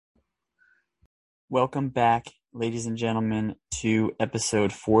Welcome back, ladies and gentlemen, to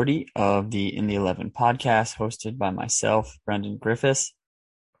episode 40 of the In the 11 podcast, hosted by myself, Brendan Griffiths.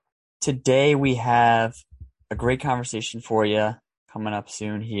 Today we have a great conversation for you coming up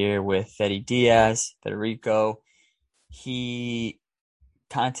soon here with Fede Diaz, Federico. He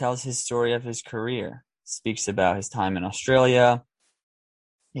kind of tells his story of his career, speaks about his time in Australia,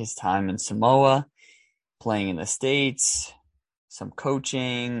 his time in Samoa, playing in the States, some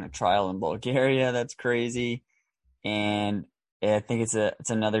coaching, a trial in Bulgaria. That's crazy. And I think it's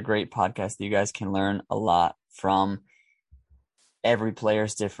another great podcast that you guys can learn a lot from. Every player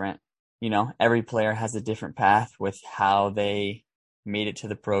is different. Every player has a different path with how they made it to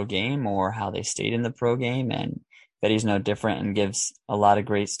the pro game or how they stayed in the pro game. And Betty's no different and gives a lot of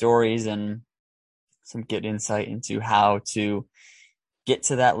great stories and some good insight into how to get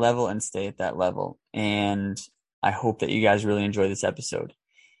to that level and stay at that level. And I hope that you guys really enjoy this episode.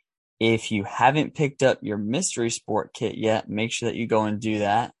 If you haven't picked up your Mystery Sport kit yet, make sure that you go and do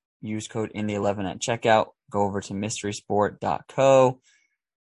that. Use code INDIE11 at checkout. Go over to mysterysport.co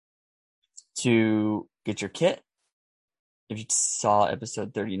to get your kit. If you saw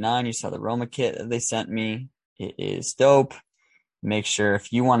episode 39, you saw the Roma kit that they sent me. It is dope. Make sure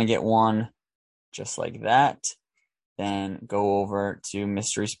if you want to get one just like that, then go over to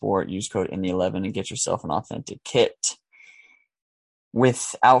Mystery Sport, use code INDIE11 and get yourself an authentic kit.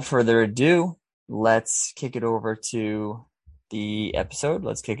 Without further ado, let's kick it over to the episode.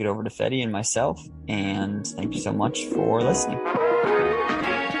 Let's kick it over to Fede and myself. And thank you so much for listening.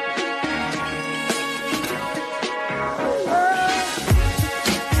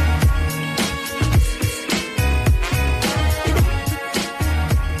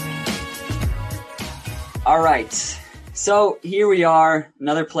 All right. So here we are,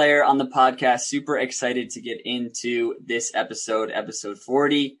 another player on the podcast. Super excited to get into this episode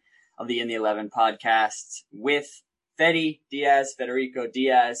 40 of the In the 11 podcast with Fede Diaz. Federico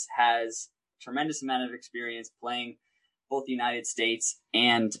Diaz has a tremendous amount of experience playing both the United States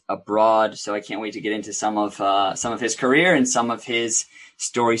and abroad. So I can't wait to get into some of his career and some of his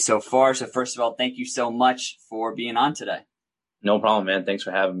story so far. So first of all, thank you so much for being on today. No problem, man. Thanks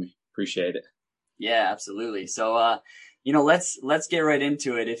for having me. Appreciate it. Yeah, absolutely. So, let's get right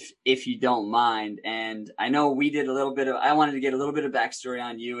into it if you don't mind. And I know I wanted to get a little bit of backstory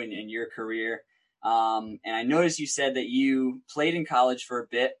on you and your career. And I noticed you said that you played in college for a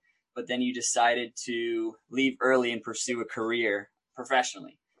bit, but then you decided to leave early and pursue a career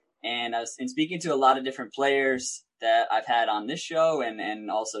professionally. And I was speaking to a lot of different players that I've had on this show and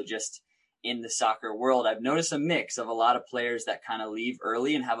also just in the soccer world, I've noticed a mix of a lot of players that kind of leave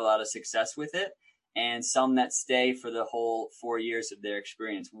early and have a lot of success with it, and some that stay for the whole 4 years of their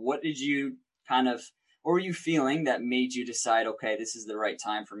experience. What were you feeling that made you decide, okay, this is the right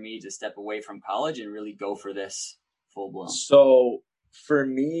time for me to step away from college and really go for this full blown? So for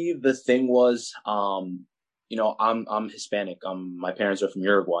me, the thing was, I'm Hispanic. My parents are from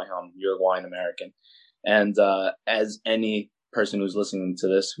Uruguay. I'm Uruguayan American. And as any person who's listening to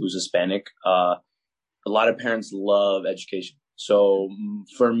this who's Hispanic, a lot of parents love education. So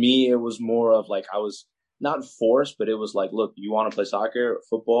for me, it was more of like I was not forced, but it was like, look, you want to play soccer or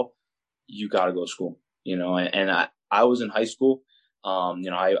football, you got to go to school, and I was in high school.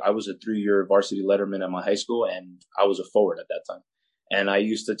 I was a 3-year varsity letterman at my high school, and I was a forward at that time. And I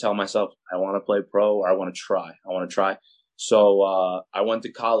used to tell myself, I want to play pro, or I want to try. So I went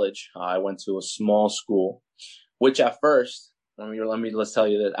to college. I went to a small school, which at first, let's tell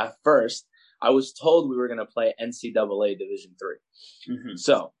you that at first, I was told we were going to play NCAA Division III. Mm-hmm.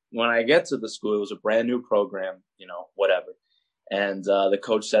 So when I get to the school, it was a brand new program, whatever. And the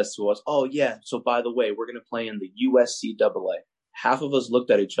coach says to us, oh, yeah, so by the way, we're going to play in the USCAA. Half of us looked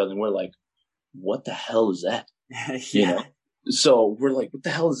at each other and we're like, what the hell is that? Yeah. So we're like, what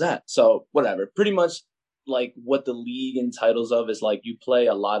the hell is that? So whatever. Pretty much like what the league entitles of is like you play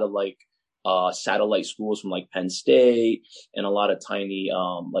a lot of like satellite schools from like Penn State and a lot of tiny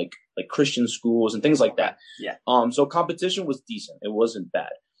like Christian schools and things like that. Yeah. So competition was decent. It wasn't bad.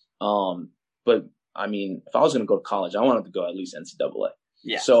 But I mean, if I was going to go to college, I wanted to go at least NCAA.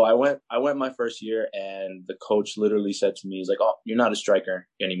 Yeah. So I went my first year, and the coach literally said to me, he's like, "Oh, you're not a striker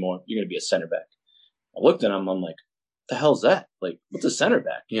anymore. You're going to be a center back." I looked at him. I'm like, "What the hell's that? Like, what's a center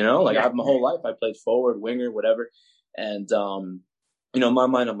back? I have my whole life. I played forward, winger, whatever." And in my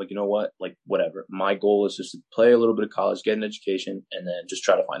mind, I'm like, you know what? Like, whatever. My goal is just to play a little bit of college, get an education, and then just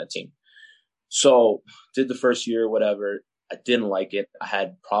try to find a team. So did the first year, whatever. I didn't like it. I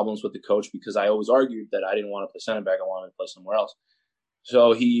had problems with the coach because I always argued that I didn't want to play center back. I wanted to play somewhere else.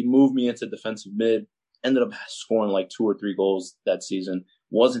 So he moved me into defensive mid, ended up scoring like 2 or 3 goals that season.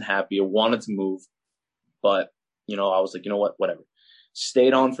 Wasn't happy. I wanted to move. but I was like, you know what, whatever.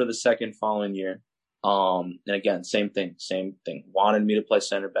 Stayed on for the second following year. And again, same thing. Wanted me to play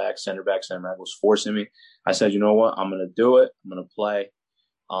center back. Was forcing me. I said, you know what, I'm gonna do it. I'm gonna play.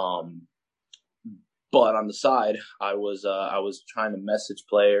 But on the side, I was trying to message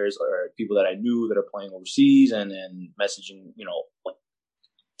players or people that I knew that are playing overseas, and messaging, like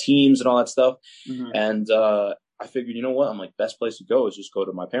teams and all that stuff. Mm-hmm. And I figured, you know what, I'm like, best place to go is just go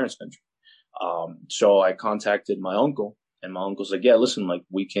to my parents' country. So I contacted my uncle, and my uncle's like, yeah, listen, like,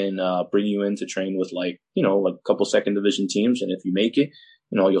 we can bring you in to train with like a couple second division teams, and if you make it,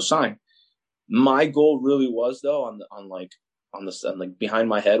 you'll sign. My goal really was, though, on behind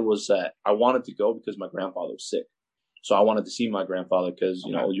my head, was that I wanted to go because my grandfather was sick. So I wanted to see my grandfather because,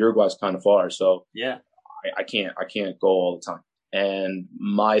 Uruguay's kind of far. So yeah, I can't go all the time. And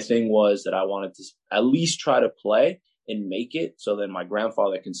my thing was that I wanted to at least try to play and make it, so then my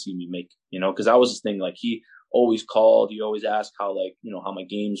grandfather can see me make it, because that was his thing. Like, he always called, he always asked how, like, how my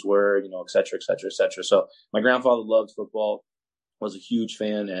games were, et cetera, et cetera, et cetera. So my grandfather loved football, was a huge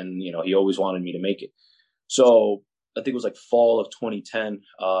fan, and, he always wanted me to make it. So I think it was like fall of 2010.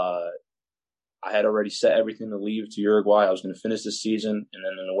 I had already set everything to leave to Uruguay. I was going to finish this season, and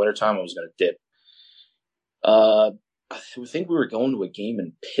then in the wintertime, I was going to dip. I think we were going to a game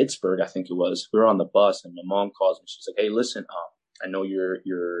in Pittsburgh. I think it was. We were on the bus, and my mom calls me. She's like, "Hey, listen, I know you're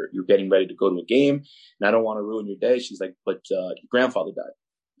getting ready to go to a game, and I don't want to ruin your day." She's like, "But your grandfather died."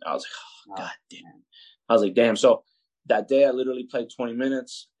 I was like, "Oh, God damn!" I was like, "Damn!" So that day, I literally played 20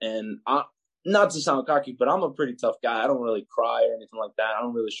 minutes, and not to sound cocky, but I'm a pretty tough guy. I don't really cry or anything like that. I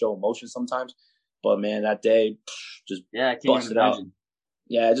don't really show emotion sometimes. But man, that day just busted out.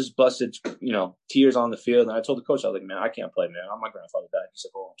 Yeah, I just busted, tears on the field. And I told the coach, I was like, man, I can't play, man. My grandfather died. He's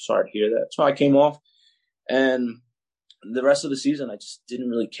like, oh, I'm sorry to hear that. So I came off. And the rest of the season, I just didn't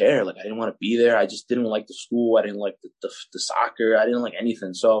really care. Like, I didn't want to be there. I just didn't like the school. I didn't like the soccer. I didn't like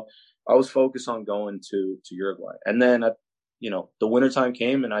anything. So I was focused on going to Uruguay. And then, the wintertime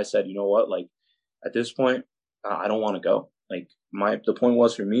came, and I said, you know what? Like, at this point, I don't want to go. Like, the point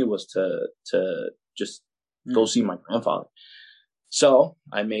was for me was to just go see my grandfather. So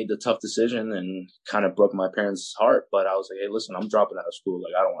I made the tough decision and kind of broke my parents' heart. But I was like, hey, listen, I'm dropping out of school.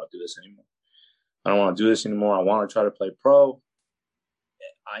 Like, I don't want to do this anymore. I want to try to play pro.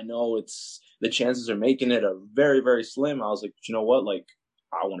 I know the chances of making it are very, very slim. I was like, you know what? Like,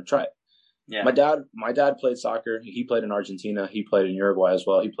 I want to try it. Yeah. My dad played soccer. He played in Argentina. He played in Uruguay as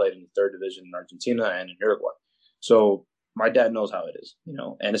well. He played in the third division in Argentina and in Uruguay. So my dad knows how it is,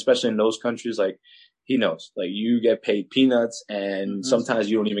 and especially in those countries, like, he knows, like, you get paid peanuts, and sometimes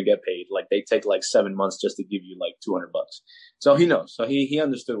you don't even get paid. Like, they take like 7 months just to give you like $200. So he knows. So he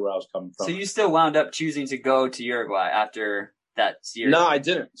understood where I was coming from. So you still wound up choosing to go to Uruguay after that year? No, I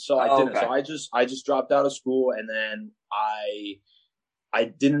didn't. So I just dropped out of school, and then I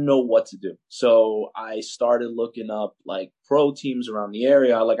didn't know what to do. So I started looking up like pro teams around the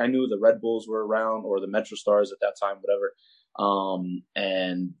area. Like, I knew the Red Bulls were around, or the Metro Stars at that time, whatever.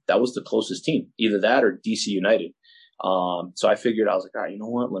 And that was the closest team, either that or DC United. So I figured, I was like, all right, you know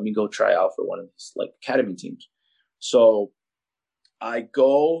what? Let me go try out for one of these like academy teams. So I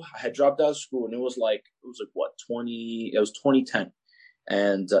had dropped out of school, and it was like what, 2010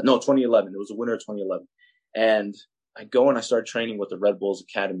 and no, 2011. It was the winter of 2011. And I go and I start training with the Red Bulls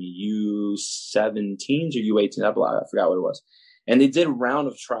Academy U17s or U18. I forgot what it was. And they did a round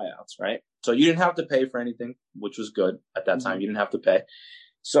of tryouts, right? So you didn't have to pay for anything, which was good at that time. You didn't have to pay.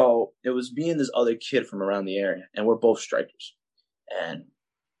 So it was me and this other kid from around the area, and we're both strikers. And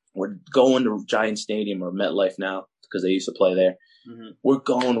we're going to Giant Stadium, or MetLife now, because they used to play there. We're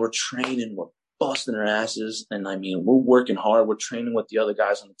training, we're busting our asses. And I mean, we're working hard. We're training with the other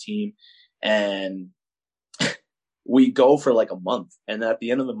guys on the team. And we go for like a month. And at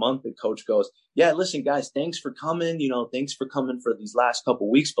the end of the month, the coach goes, yeah, listen, guys, thanks for coming. Thanks for coming for these last couple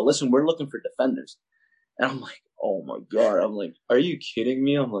of weeks. But listen, we're looking for defenders. And I'm like, oh my God. I'm like, are you kidding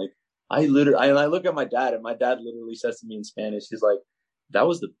me? I'm like, I look at my dad, and my dad literally says to me in Spanish, he's like, that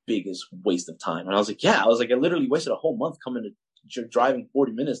was the biggest waste of time. And I was like, yeah, I literally wasted a whole month driving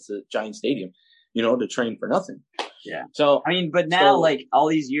 40 minutes to Giant Stadium, to train for nothing. Yeah. So, I mean, but now, like, all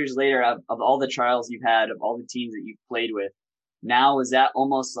these years later, of all the trials you've had, of all the teams that you've played with, now is that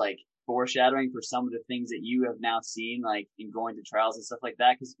almost like foreshadowing for some of the things that you have now seen, like, in going to trials and stuff like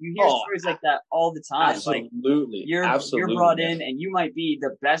that? Because you hear stories like that all the time. Absolutely. Like, you're brought in, and you might be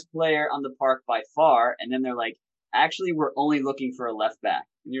the best player on the park by far, and then they're like, actually, we're only looking for a left back.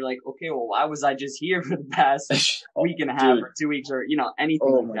 And you're like, okay, well, why was I just here for the past week and a half or 2 weeks, or,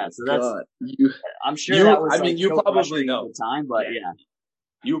 anything like that? So I'm sure that was, you probably know at the time, but yeah.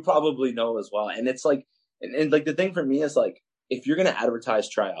 You probably know as well. And it's like, And like the thing for me is like, if you're gonna advertise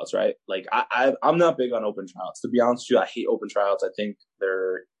tryouts, right? Like I'm not big on open tryouts. To be honest with you, I hate open tryouts. I think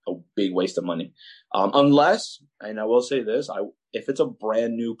they're a big waste of money. Unless, and I will say this, if it's a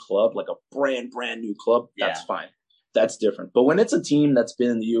brand new club, like a brand new club, that's fine. That's different. But when it's a team that's been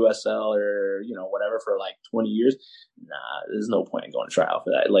in the USL or, whatever for like 20 years, nah, there's no point in going to try out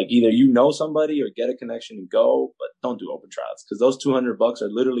for that. Like either somebody or get a connection and go, but don't do open tryouts because those $200 are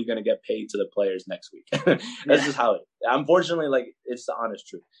literally going to get paid to the players next week. That's just how it is. Unfortunately, like it's the honest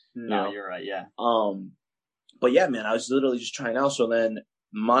truth. No, you're right. Yeah. But yeah, man, I was literally just trying out. So then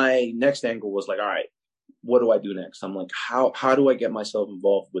my next angle was like, all right, what do I do next? I'm like, how do I get myself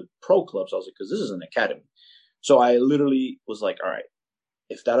involved with pro clubs? I was like, because this is an academy. So I literally was like, all right,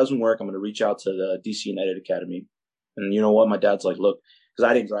 if that doesn't work, I'm going to reach out to the DC United Academy. And you know what? My dad's like, look, because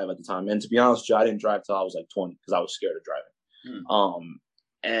I didn't drive at the time. And to be honest, Joe, I didn't drive till I was like 20 because I was scared of driving.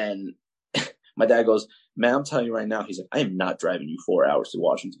 And my dad goes, man, I'm telling you right now, he's like, I am not driving you 4 hours to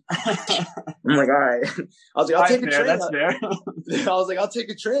Washington. I'm like, all right. I was like, I'll take a train. That's fair. I was like, I'll take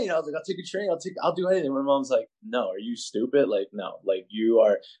a train. I'll do anything. My mom's like, no, are you stupid? Like, no, like you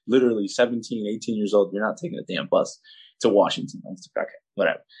are literally 17, 18 years old. You're not taking a damn bus to Washington. I was like, okay,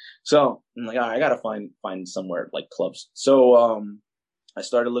 whatever. So I'm like, all right, I got to find somewhere like clubs. So, I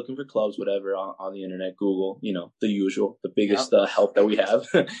started looking for clubs, whatever, on the internet, Google, the usual, the biggest help that we have.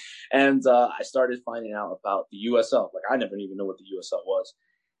 And I started finding out about the USL. Like, I never even knew what the USL was.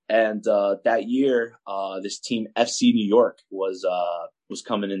 And that year, this team, FC New York, was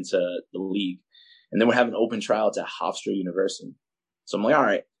coming into the league. And then we're having open tryouts at Hofstra University. So I'm like, all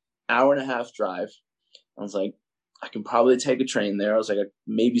right, hour and a half drive. I was like, I can probably take a train there. I was like,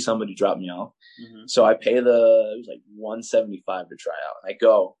 maybe somebody dropped me off. Mm-hmm. So I pay it was like $175 to try out. And I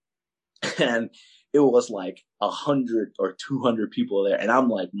go, and it was like 100 or 200 people there. And I'm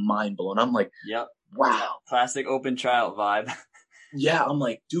like mind blown. I'm like, yep, wow. Classic open tryout vibe. Yeah. I'm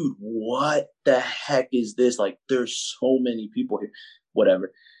like, dude, what the heck is this? Like, there's so many people here,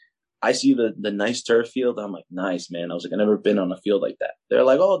 whatever. I see the nice turf field. I'm like, nice, man. I was like, I've never been on a field like that. They're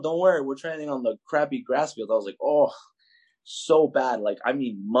like, oh, don't worry. We're training on the crappy grass field. I was like, oh, so bad. Like, I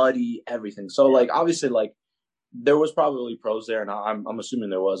mean, muddy, everything. So, like, obviously, like, there was probably pros there. And I'm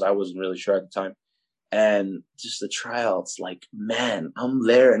assuming there was. I wasn't really sure at the time. And just the tryouts, like, man, I'm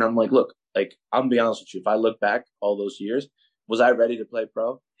there. And I'm like, look, like, I'm be honest with you. If I look back all those years, was I ready to play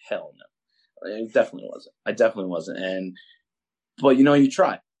pro? Hell no. I definitely wasn't. But, you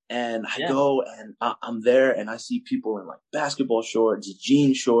try. And I go and I'm there and I see people in like basketball shorts,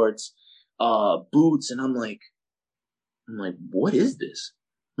 jean shorts, boots. And I'm like, what is this?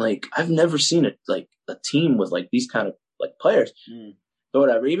 Like, I've never seen it, like a team with like these kind of like players. But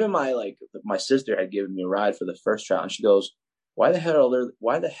whatever. Even my sister had given me a ride for the first trial and she goes, why the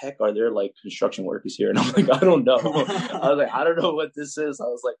heck are there like construction workers here? And I'm like, I don't know. I was like, I don't know what this is. I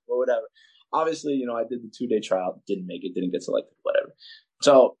was like, well, whatever. Obviously, I did the 2-day trial, didn't make it, didn't get selected, whatever.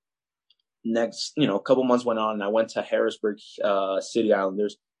 So next, a couple months went on and I went to Harrisburg, City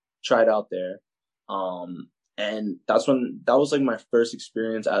Islanders, tried out there. And that was like my first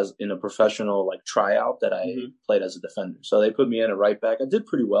experience as in a professional like tryout that I played as a defender. So they put me in a right back. I did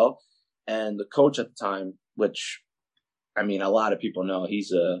pretty well. And the coach at the time, which, I mean, a lot of people know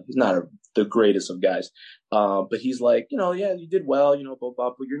he's not the greatest of guys. But he's like, yeah, you did well,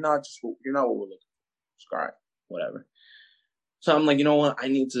 but you're not what we're looking for. All right, whatever. So I'm like, you know what? I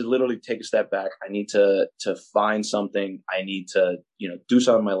need to literally take a step back. I need to find something. I need to, do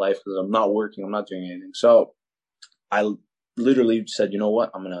something in my life because I'm not working. I'm not doing anything. So I literally said, you know what?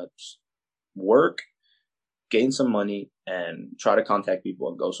 I'm going to work, gain some money, and try to contact people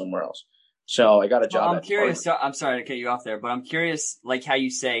and go somewhere else. So I got a job. I'm curious. So, I'm sorry to cut you off there, but I'm curious, like how you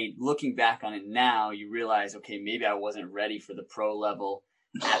say, looking back on it now, you realize, okay, maybe I wasn't ready for the pro level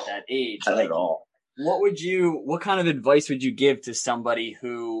at that age. Not at all. What kind of advice would you give to somebody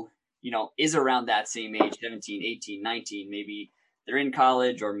who, is around that same age, 17, 18, 19, maybe they're in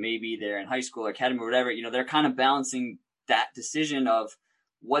college or maybe they're in high school or academy or whatever, they're kind of balancing that decision of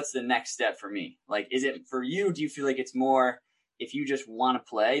what's the next step for me? Like, is it for you? Do you feel like it's more if you just want to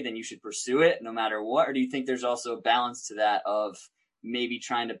play, then you should pursue it no matter what? Or do you think there's also a balance to that of maybe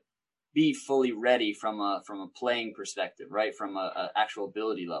trying to be fully ready from a playing perspective, right? From a actual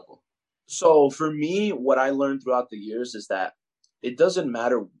ability level? So for me, what I learned throughout the years is that it doesn't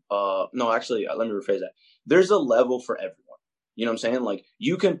matter. No, actually, let me rephrase that. There's a level for everyone. You know what I'm saying? Like,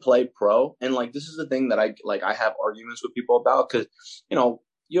 you can play pro. And like, this is the thing that I have arguments with people about because,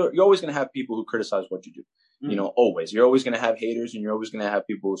 you're always going to have people who criticize what you do. Always. You're always going to have haters and you're always going to have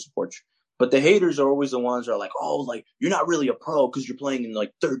people who support you. But the haters are always the ones that are like, oh, like, you're not really a pro because you're playing in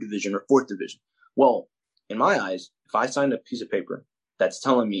like 3rd division or 4th division. Well, in my eyes, if I signed a piece of paper that's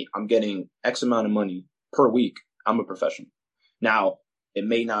telling me I'm getting X amount of money per week, I'm a professional. Now, it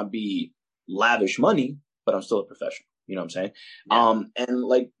may not be lavish money, but I'm still a professional. You know what I'm saying? Yeah. And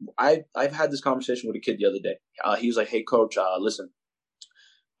like I've had this conversation with a kid the other day. He was like, "Hey, coach, listen,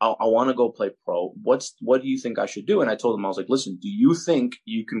 I want to go play pro. What do you think I should do?" And I told him, I was like, "Listen, do you think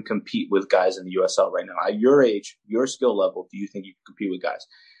you can compete with guys in the USL right now at your age, your skill level? Do you think you can compete with guys?"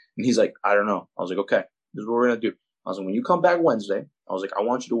 And he's like, "I don't know." I was like, "Okay, this is what we're gonna do." I was like, "When you come back Wednesday, I was like, I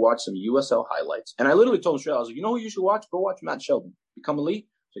want you to watch some USL highlights." And I literally told him straight, I was like, "You know who you should watch? Go watch Matt Sheldon. Become Elite."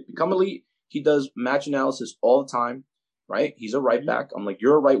 Like, Become Elite. He does match analysis all the time, right? He's a right back. I'm like,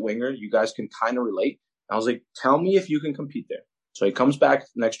 "You're a right winger. You guys can kind of relate." I was like, "Tell me if you can compete there." So he comes back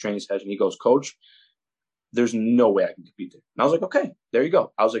next training session. He goes, "Coach, there's no way I can compete there." And I was like, "Okay, there you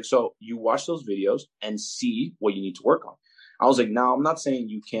go." I was like, "So you watch those videos and see what you need to work on." I was like, "Now, I'm not saying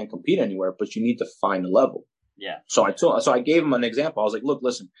you can't compete anywhere, but you need to find a level." Yeah. So I gave him an example. I was like, "Look,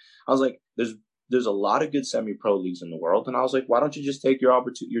 listen." I was like, there's a lot of good semi-pro leagues in the world, and I was like, "Why don't you just take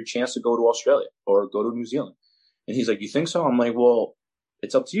your chance to go to Australia or go to New Zealand?" And he's like, "You think so?" I'm like, "Well,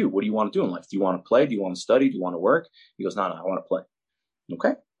 it's up to you. What do you want to do in life? Do you want to play? Do you want to study? Do you want to work?" He goes, "No, I want to play."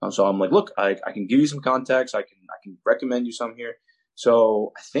 Okay. So I'm like, "Look, I can give you some contacts. I can recommend you some here."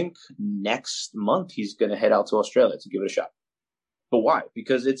 So I think next month he's going to head out to Australia to give it a shot. But why?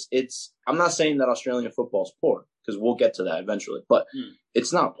 Because I'm not saying that Australian football is poor, because we'll get to that eventually, but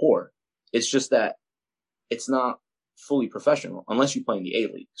it's not poor. It's just that it's not fully professional unless you play in the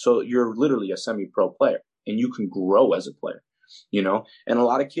A-League. So you're literally a semi-pro player and you can grow as a player. And a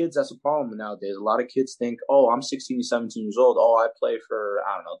lot of kids, that's a problem nowadays. A lot of kids think, "Oh, I'm 16, 17 years old. Oh, I play for,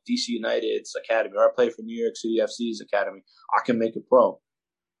 I don't know, DC United's academy, or I play for New York City FC's academy. I can make it pro."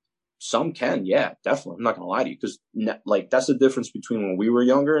 Some can, yeah, definitely. I'm not going to lie to you, because that's the difference between when we were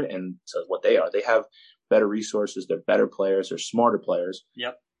younger and to what they are. They have better resources. They're better players. They're smarter players.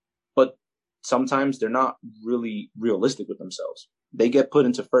 Yep. But sometimes they're not really realistic with themselves. They get put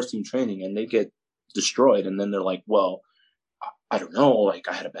into first team training and they get destroyed. And then they're like, "Well, I don't know, like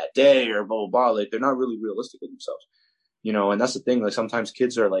I had a bad day," or blah, blah, blah. Like, they're not really realistic with themselves, and that's the thing. Like, sometimes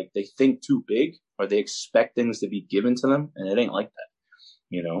kids are like, they think too big, or they expect things to be given to them, and it ain't like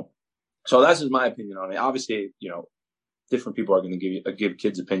that. So that's just my opinion on it. Obviously, different people are going to give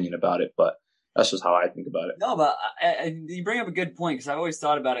kids opinion about it, but that's just how I think about it. No, but you bring up a good point, because I've always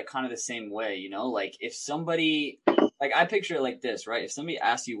thought about it kind of the same way, like if somebody, like I picture it like this, right? If somebody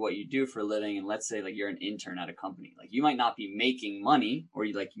asks you what you do for a living, and let's say like you're an intern at a company, like you might not be making money, or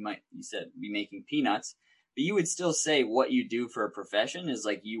you said be making peanuts, but you would still say what you do for a profession is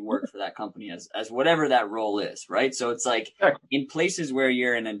like you work for that company as whatever that role is, right? So it's like in places where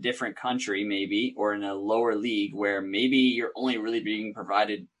you're in a different country, maybe, or in a lower league where maybe you're only really being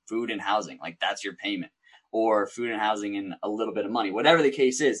provided food and housing, like that's your payment, or food and housing and a little bit of money, whatever the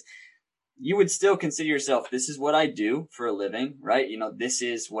case is, you would still consider yourself, this is what I do for a living, right? This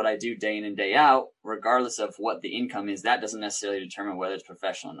is what I do day in and day out, regardless of what the income is. That doesn't necessarily determine whether it's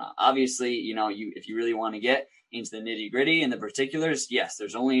professional or not. Obviously, if you really want to get into the nitty gritty and the particulars, yes,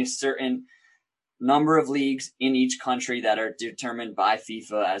 there's only a certain number of leagues in each country that are determined by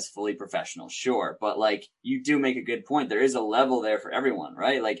FIFA as fully professional. Sure. But like, you do make a good point. There is a level there for everyone,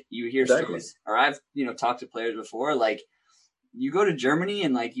 right? Like, you hear stories, or I've, talked to players before, like, you go to Germany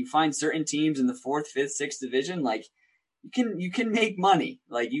and like you find certain teams in the 4th, 5th, 6th division, like you can make money.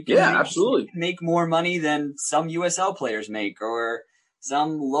 Like absolutely. You can make more money than some USL players make, or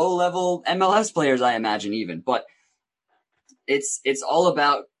some low level MLS players, I imagine even. But it's all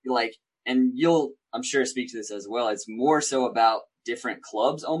about like, and I'm sure speak to this as well. It's more so about different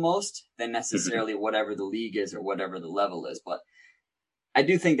clubs almost than necessarily whatever the league is or whatever the level is. But I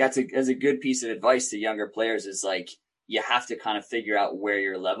do think that's a good piece of advice to younger players, is like, you have to kind of figure out where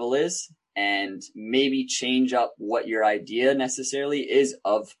your level is and maybe change up what your idea necessarily is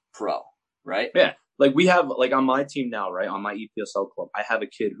of pro, right? Yeah. Like, we have, like, on my team now, right, on my EPSL club, I have a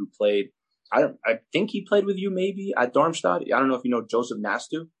kid who played, I think he played with you maybe at Darmstadt. I don't know if you know Joseph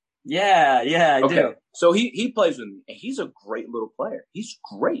Nastu. Yeah, I do. So he plays with me, and he's a great little player. He's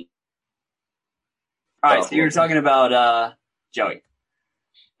great. All right, so you're talking about Joey.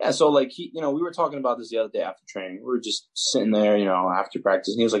 Yeah, so like we were talking about this the other day after training. We were just sitting there, after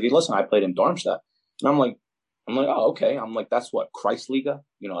practice, and he was like, "Hey, listen, I played in Darmstadt," and I'm like, "Oh, okay." I'm like, "That's what, Kreisliga?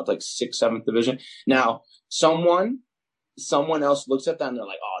 It's like 6th, 7th division." Now, someone else looks at that and they're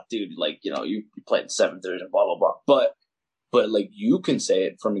like, "Oh, dude, like you played in 7th division, blah blah blah." But like, you can say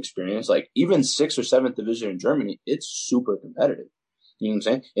it from experience. Like, even 6th or 7th division in Germany, it's super competitive. You know what I'm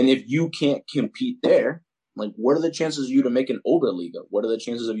saying? And if you can't compete there, Like, what are the chances of you to make an Oberliga? What are the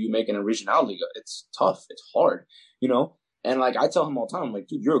chances of you making a Regionalliga? It's tough. It's hard, you know? And like, I tell him all the time, I'm like,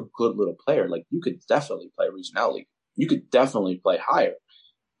 dude, you're a good little player. Like, you could definitely play Regionalliga. You could definitely play higher.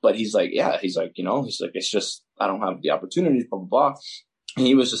 But he's like, yeah, he's like, it's just, I don't have the opportunities, blah, blah, blah. And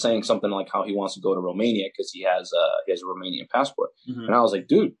he was just saying something like how he wants to go to Romania because he has a Romanian passport. Mm-hmm. And I was like,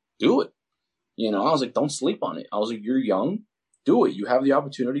 dude, do it. I was like, don't sleep on it. I was like, you're young, do it. You have the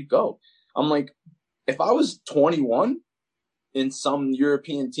opportunity, go. I'm like, if I was 21 and some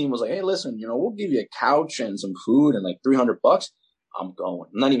European team was like, hey, listen, we'll give you a couch and some food and like $300, I'm going.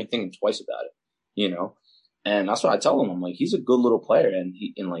 I'm not even thinking twice about it, And that's what I tell him. I'm like, he's a good little player, and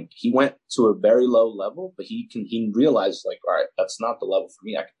he went to a very low level, but he realized like, all right, that's not the level for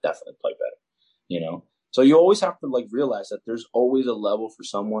me. I could definitely play better, So you always have to like realize that there's always a level for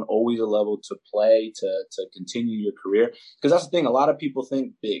someone, always a level to play, to continue your career. Because that's the thing. A lot of people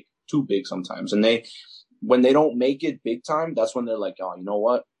think big, too big sometimes, and when they don't make it big time, that's when they're like, oh, you know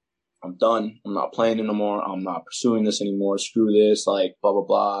what? I'm done. I'm not playing anymore. I'm not pursuing this anymore. Screw this. Like blah blah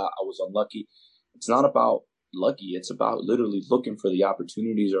blah. I was unlucky. It's not about lucky. It's about literally looking for the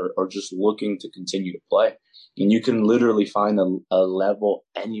opportunities or just looking to continue to play. And you can literally find a level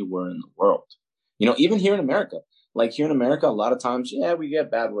anywhere in the world. Even here in America. Like here in America, a lot of times, yeah, we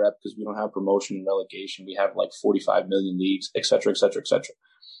get bad rep because we don't have promotion and relegation. We have like 45 million leagues, et cetera, et cetera, et cetera.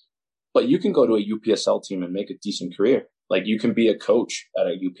 But you can go to a UPSL team and make a decent career. Like you can be a coach at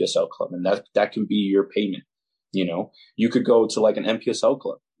a UPSL club, and that can be your payment. You could go to like an NPSL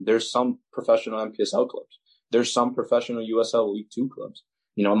club. There's some professional NPSL clubs. There's some professional USL League 2 clubs.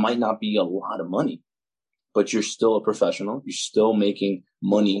 It might not be a lot of money, but you're still a professional. You're still making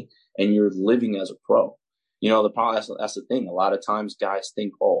money, and you're living as a pro. The problem, that's the thing. A lot of times guys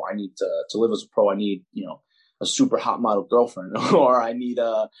think, oh, I need to live as a pro. I need, a super hot model girlfriend, or I need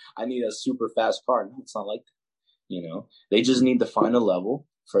a super fast car. No, it's not like that. They just need to find a level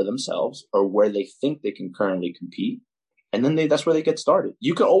for themselves or where they think they can currently compete. And then that's where they get started.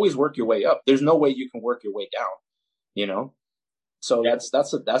 You can always work your way up. There's no way you can work your way down, So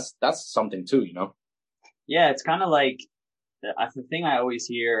that's something too, Yeah, it's kind of like the thing I always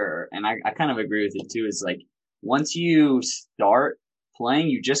hear, and I kind of agree with it too, is like once you start playing,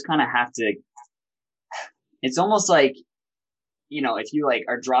 you just kind of have to. It's almost like, if you like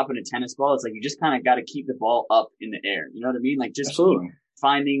are dropping a tennis ball, it's like you just kind of got to keep the ball up in the air. You know what I mean? Like just keep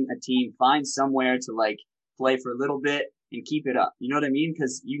finding a team, find somewhere to like play for a little bit and keep it up. You know what I mean?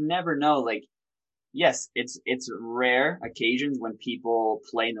 Because you never know. Like, yes, it's rare occasions when people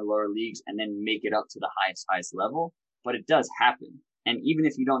play in the lower leagues and then make it up to the highest level, but it does happen. And even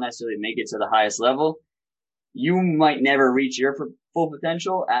if you don't necessarily make it to the highest level, you might never reach your full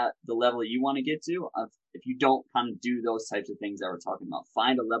potential at the level you want to get to if you don't kind of do those types of things that we're talking about.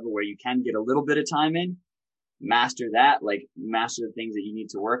 Find a level where you can get a little bit of time in, master that, like master the things that you need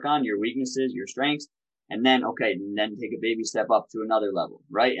to work on, your weaknesses, your strengths, and then take a baby step up to another level,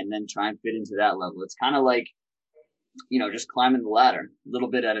 right? And then try and fit into that level. It's kind of like, just climbing the ladder a little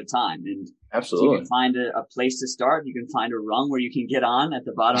bit at a time. And absolutely, if you can find a place to start, you can find a rung where you can get on at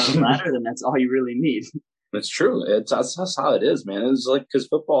the bottom of the ladder, then that's all you really need. It's true. That's how it is, man. It's like, cause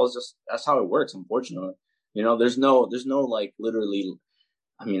football is just, that's how it works. Unfortunately, there's no like literally,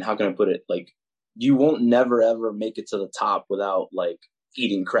 I mean, how can I put it? Like you won't never ever make it to the top without like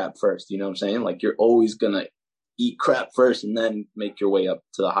eating crap first. You know what I'm saying? Like you're always going to eat crap first and then make your way up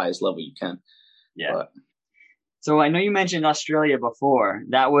to the highest level you can. Yeah. But, so I know you mentioned Australia before.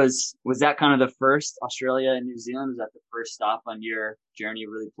 Was that kind of the first Australia and New Zealand? Was that the first stop on your journey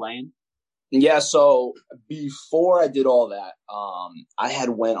of really playing? Yeah, so before I did all that, I had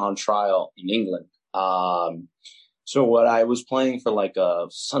went on trial in England. So what I was playing for like a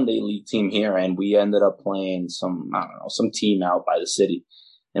Sunday league team here, and we ended up playing some team out by the city,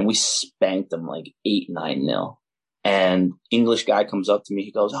 and we spanked them like 8-9-0. And English guy comes up to me,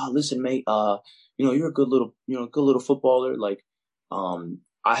 he goes, "Oh, listen, mate, you're a good little footballer. Like,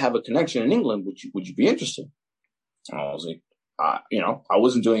 I have a connection in England. Would you be interested?" And I was like, I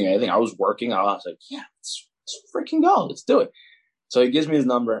wasn't doing anything. I was working. I was like, yeah, let's freaking go. Let's do it. So he gives me his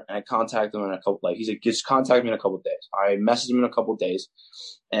number, and I contact him in a couple. Like he said, just contact me in a couple of days. I messaged him in a couple of days,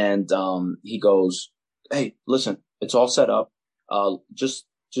 and he goes, "Hey, listen, it's all set up. Just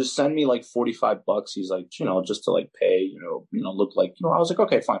send me like $45." He's like, just to like pay, look like, I was like,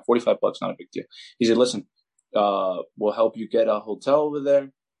 okay, fine, $45, not a big deal. He said, "Listen, we'll help you get a hotel over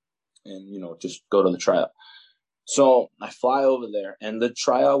there, and just go to the tryout." So I fly over there, and the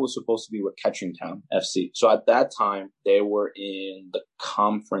tryout was supposed to be with Kettering Town FC. So at that time, they were in the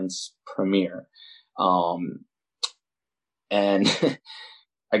Conference Premier. And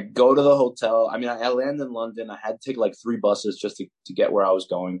I go to the hotel. I mean, I land in London. I had to take like 3 buses just to get where I was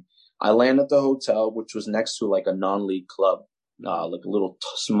going. I land at the hotel, which was next to like a non-league club, like a little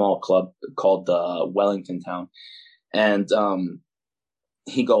small club called Wellington Town. And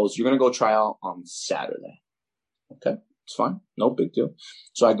he goes, "You're gonna go try out on Saturday." Okay, it's fine, no big deal.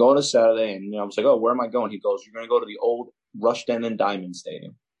 So I go to Saturday, and I was like, "Oh, where am I going?" He goes, "You're gonna go to the old Rushden and Diamond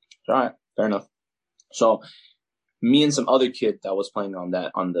Stadium." All right, fair enough. So me and some other kid that was playing on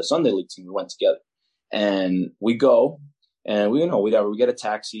the Sunday league team, we went together, and we go, and we get a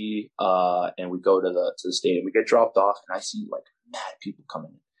taxi, and we go to the stadium. We get dropped off, and I see like mad people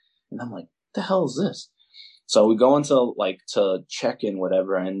coming in, and I'm like, "The hell is this?" So we go into like to check in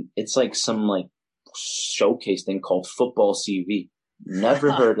whatever, and it's like some like showcase thing called Football CV.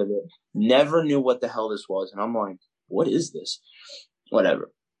 Never heard of it. Never knew what the hell this was, and I'm like, "What is this?"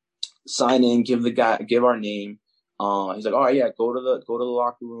 Whatever. Sign in, give our name. He's like, "All right, yeah, go to the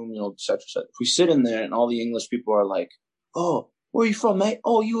locker room, et cetera, et cetera." We sit in there, and all the English people are like, "Oh, where are you from, mate?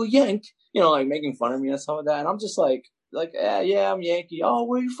 Oh, you a Yank?" Like making fun of me and stuff like that. And I'm just like, yeah, I'm Yankee. "Oh,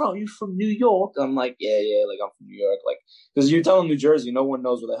 where are you from? You from New York?" I'm like, yeah, like I'm from New York, like because you're telling New Jersey, no one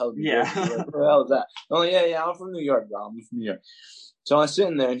knows what the hell New Jersey is. Like, what the hell is that? I'm like, yeah, I'm from New York, bro. I'm from New York. So I'm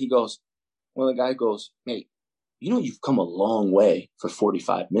sitting there, and he goes, the guy goes, "Mate, you've come a long way for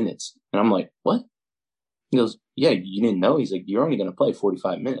 45 minutes." And I'm like, "What?" He goes, "Yeah, you didn't know?" He's like, "You're only going to play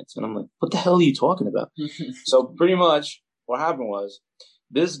 45 minutes. And I'm like, "What the hell are you talking about?" So pretty much what happened was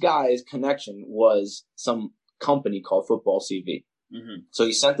this guy's connection was some company called Football CV. Mm-hmm. So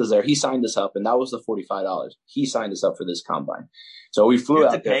he sent us there. He signed us up, and that was the $45. He signed us up for this combine. So we flew out. You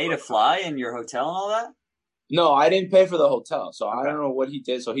have to pay to fly in your hotel and all that? No, I didn't pay for the hotel. So okay. I don't know what he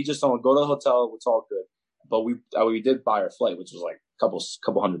did. So he just told me, "Go to the hotel. It's all good." But we did buy our flight, which was like a couple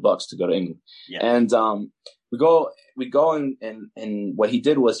 $100 to go to England. Yeah. And we go and what he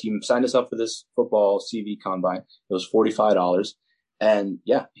did was he signed us up for this Football CV combine. It was $45. And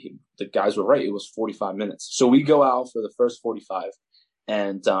yeah, the guys were right. It was 45 minutes. So we go out for the first 45,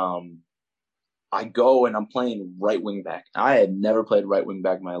 and I go and I'm playing right wing back. I had never played right wing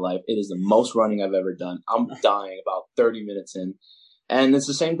back in my life. It is the most running I've ever done. I'm dying about 30 minutes in. And it's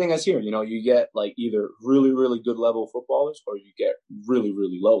the same thing as here. You get like either really, really good level footballers or you get really,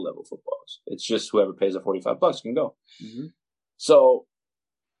 really low level footballers. It's just whoever pays the $45 can go. Mm-hmm. So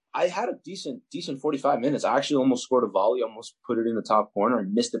I had a decent 45 minutes. I actually almost scored a volley, almost put it in the top corner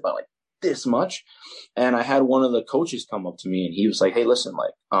and missed it by like this much. And I had one of the coaches come up to me and he was like, "Hey, listen,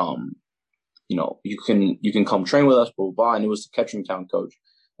 like, you can come train with us, blah, blah, blah." And it was the Kettering Town coach.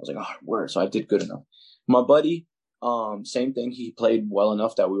 I was like, "Oh, word." So I did good enough. My buddy, same thing. He played well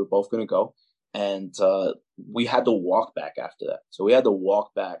enough that we were both going to go. And we had to walk back after that. So we had to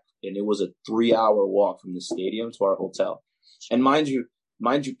walk back, and it was a 3-hour walk from the stadium to our hotel. And mind you,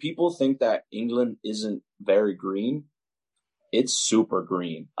 people think that England isn't very green. It's super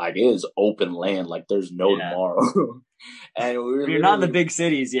green. Like, it is open land. Like, there's no tomorrow. And you're not in the big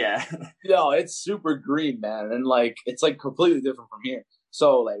cities, yeah. No, it's super green, man. And like, it's like completely different from here.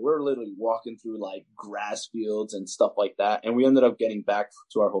 So like, we're literally walking through like grass fields and stuff like that. And we ended up getting back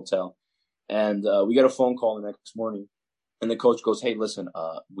to our hotel, and we get a phone call the next morning, and the coach goes, "Hey, listen,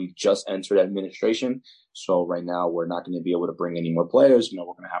 we just entered administration. So right now we're not going to be able to bring any more players. We're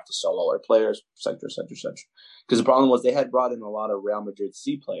going to have to sell all our players, et cetera, et cetera, et cetera." Because the problem was they had brought in a lot of Real Madrid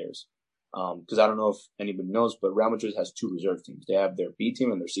C players. Because I don't know if anybody knows, but Real Madrid has 2 reserve teams. They have their B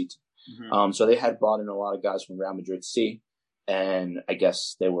team and their C team. Mm-hmm. So they had brought in a lot of guys from Real Madrid C, and I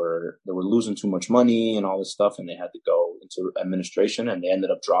guess they were losing too much money and all this stuff, and they had to go into administration, and they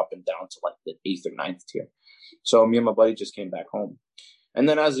ended up dropping down to like the 8th or 9th tier. So me and my buddy just came back home. And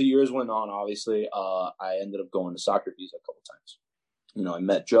then as the years went on, obviously, I ended up going to Socrates a couple times. I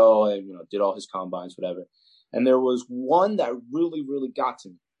met Joe, I did all his combines, whatever. And there was one that really, really got to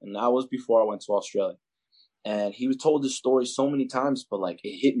me. And that was before I went to Australia. And he was told this story so many times, but like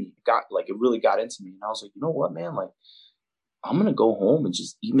it hit me. It really got into me. And I was like, you know what, man? Like, I'm going to go home and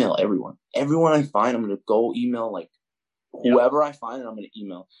just email everyone. Everyone I find, I'm going to go email like whoever I find, and I'm going to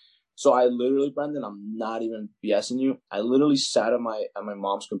email. So I literally, Brendan, I'm not even BSing you. I literally sat at my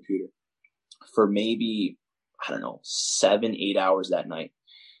mom's computer for maybe, 7-8 hours that night.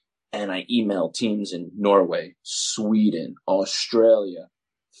 And I emailed teams in Norway, Sweden, Australia,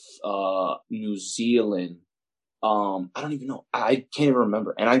 New Zealand. I don't even know. I can't even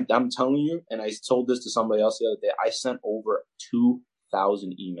remember. And I'm telling you, and I told this to somebody else the other day, I sent over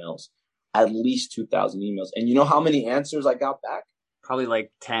 2,000 emails, at least 2,000 emails. And you know how many answers I got back? Probably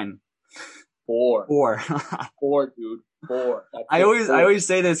like 10. 4. 4, dude. 4. I always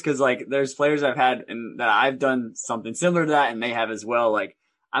say this because like there's players I've had and that I've done something similar to that, and they have as well. Like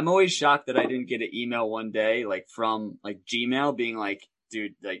I'm always shocked that I didn't get an email one day, like from like Gmail being like,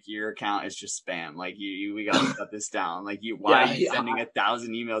 dude, like your account is just spam. Like we gotta cut this down. Like why are Yeah, you yeah, sending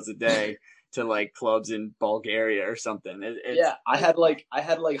 1,000 emails a day to like clubs in Bulgaria or something? It's yeah. I had like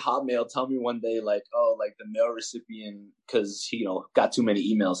Hotmail tell me one day like, oh, like the mail recipient because he got too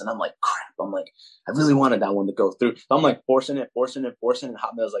many emails, and I'm like, crap. I'm like, I really wanted that one to go through. So I'm like forcing it. And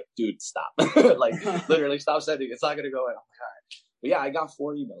Hotmail's like, dude, stop. Like literally stop sending. It's not gonna go in. I'm like, all right. But yeah, I got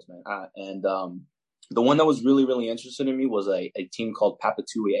 4 emails, man. And the one that was really, really interested in me was a team called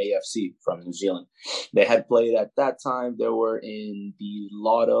Papatui AFC from New Zealand. They had played at that time. They were in the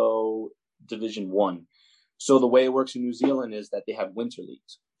Lotto Division 1. So the way it works in New Zealand is that they have winter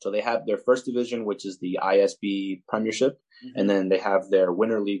leagues. So they have their first division, which is the ISB Premiership, and then they have their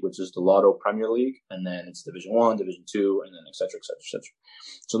winter league, which is the Lotto Premier League, and then it's Division 1, Division 2, and then et cetera, et cetera, et cetera.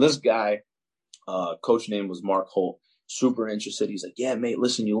 So this guy, coach name was Mark Holt, super interested. He's like, yeah, mate,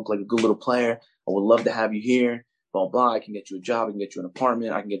 listen, you look like a good little player. I would love to have you here. Blah, blah. I can get you a job. I can get you an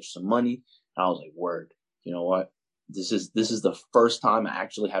apartment. I can get you some money. And I was like, word, you know what? This is the first time I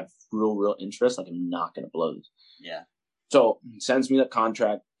actually had real interest. Like, I'm not going to blow this. Yeah. So he sends me the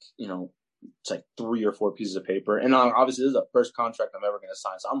contract, it's like 3 or 4 pieces of paper. And obviously this is the first contract I'm ever going to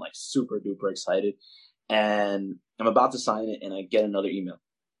sign. So I'm like super duper excited. And I'm about to sign it, and I get another email.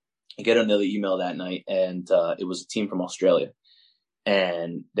 That night, and it was a team from Australia.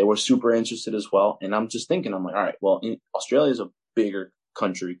 And they were super interested as well. And I'm just thinking, I'm like, all right, well, Australia is a bigger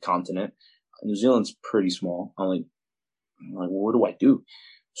continent. New Zealand's pretty small. I'm like, well, what do I do?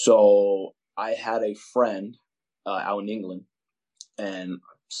 So I had a friend out in England, and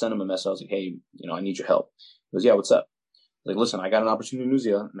sent him a message. I was like, hey, I need your help. He goes, yeah, what's up? I was like, listen, I got an opportunity in New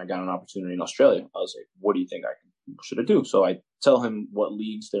Zealand, and I got an opportunity in Australia. I was like, what do you think should I do? So I tell him what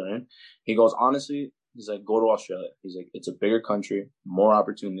leagues they're in. He goes, honestly, he's like, go to Australia. He's like, it's a bigger country, more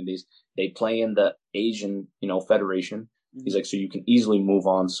opportunities. They play in the Asian, Federation. Mm-hmm. He's like, so you can easily move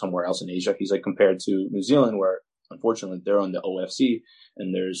on somewhere else in Asia. He's like, compared to New Zealand, where unfortunately they're on the OFC,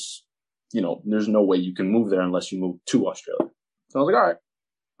 and there's no way you can move there unless you move to Australia. So I was like, all right,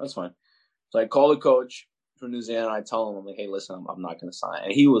 that's fine. So I call the coach from New Zealand. I tell him, I'm like, hey, listen, I'm not going to sign.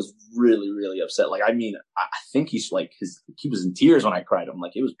 And he was really, really upset. Like, I mean, I think he's like, he was in tears when I cried. I'm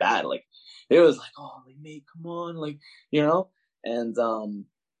like, it was bad. Like, it was like, oh, like, mate, come on. Like, and,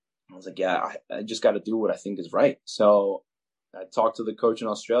 I was like, yeah, I just got to do what I think is right. So I talked to the coach in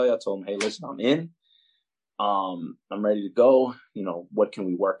Australia. I told him, hey, listen, I'm in. I'm ready to go. What can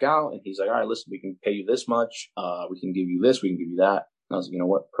we work out? And he's like, all right, listen, we can pay you this much. We can give you this. We can give you that. And I was like, you know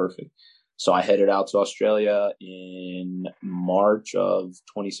what? Perfect. So I headed out to Australia in March of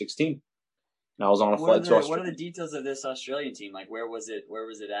 2016. And I was on a flight to Australia. What are the details of this Australian team? Like, where was it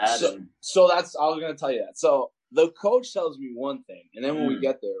at? So I was going to tell you that. So the coach tells me one thing, and then when we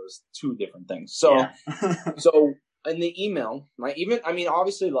get there, it was 2 different things. So, yeah. So in the email,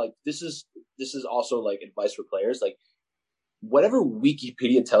 obviously, like, this is also like advice for players. Like, whatever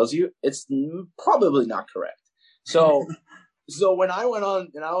Wikipedia tells you, it's probably not correct. So, so when I went on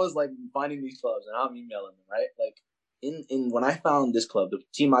and I was like finding these clubs, and I'm emailing them, right? Like, in when I found this club, the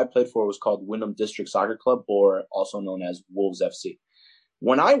team I played for was called Wyndham District Soccer Club, or also known as Wolves FC.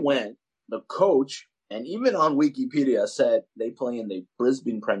 When I went, the coach, and even on Wikipedia, said they play in the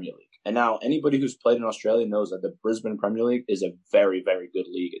Brisbane Premier League. And now anybody who's played in Australia knows that the Brisbane Premier League is a very, very good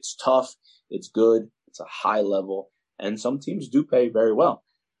league. It's tough. It's good. It's a high level. And some teams do pay very well.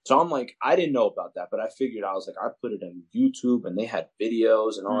 So I'm like, I didn't know about that, but I figured, I was like, I put it on YouTube, and they had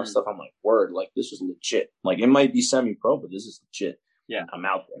videos and all that stuff. I'm like, word, like, this is legit. Like, it might be semi-pro, but this is legit. Yeah. I'm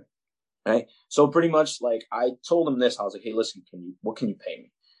out there. Right. So pretty much, like, I told him this. I was like, hey, listen, what can you pay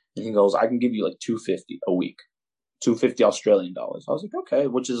me? And he goes, I can give you like $250 a week, $250 Australian dollars. I was like, okay,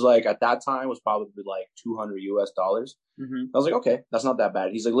 which is like, at that time was probably like $200 US. Mm-hmm. I was like, okay, that's not that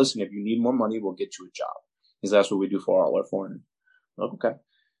bad. He's like, listen, if you need more money, we'll get you a job. He's like, that's what we do for all our foreigners. I'm like, okay.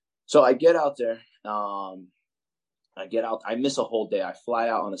 So I get out there. I miss a whole day. I fly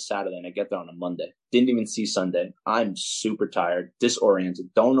out on a Saturday, and I get there on a Monday. Didn't even see Sunday. I'm super tired,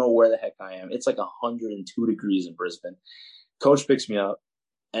 disoriented, don't know where the heck I am. It's like 102 degrees in Brisbane. Coach picks me up,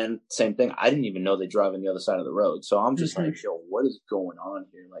 and same thing. I didn't even know they drive on the other side of the road. So I'm just like, yo, what is going on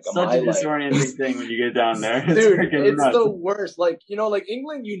here? Like, such a disorienting thing when you get down there. Dude, it's the worst. Like, like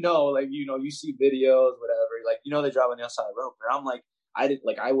England, you see videos, whatever. Like, they drive on the other side of the road. But I'm like,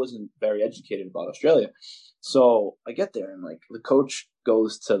 I wasn't very educated about Australia. So I get there, and like, the coach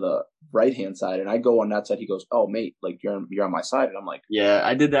goes to the right-hand side, and I go on that side. He goes, oh, mate, like, you're on my side. And I'm like, yeah,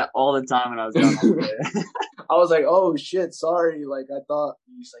 I did that all the time when I was down there. I was like, oh shit, sorry. Like, I thought,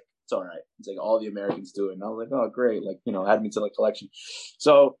 he's like, It's all right. It's like all the Americans do it. And I was like, oh, great. Like, add me to the collection.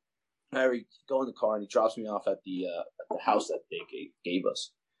 So I go in the car and he drops me off at the house that they gave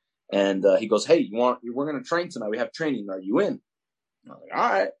us. And he goes, hey, we're going to train tonight. We have training. Are you in? I was like, all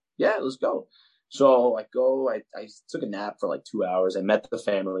right, yeah, let's go. So I go, I took a nap for like 2 hours. I met the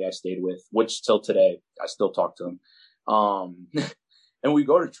family I stayed with, which till today, I still talk to them. And we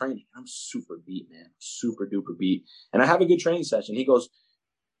go to training. I'm super beat, man. Super duper beat. And I have a good training session. He goes,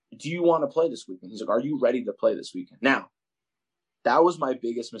 do you want to play this weekend? He's like, are you ready to play this weekend? Now, that was my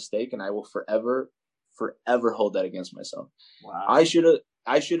biggest mistake, and I will forever hold that against myself. Wow. I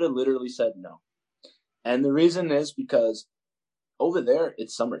should have literally said no. And the reason is because over there,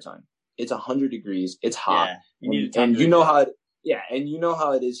 it's summertime. It's 100 degrees. It's hot. Yeah, and you know how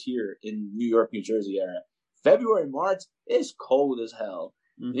it is here in New York, New Jersey area. February, March, it's cold as hell.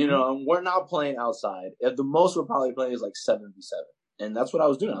 Mm-hmm. And we're not playing outside. At the most we're probably playing is like 7v7. And that's what I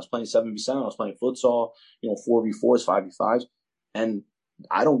was doing. I was playing 7v7. I was playing futsal, 4v4s, 5v5s. And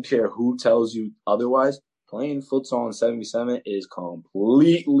I don't care who tells you otherwise. Playing futsal and 7v7 is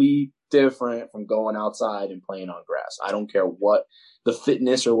completely different from going outside and playing on grass. I don't care what the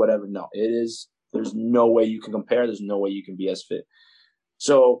fitness or whatever. No, it is. There's no way you can compare. There's no way you can be as fit.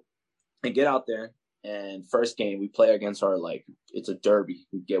 So I get out there, and first game we play against it's a derby.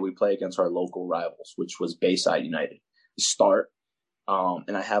 We play against our local rivals, which was Bayside United. We start,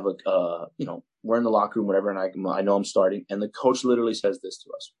 and I have we're in the locker room, whatever, and I know I'm starting, and the coach literally says this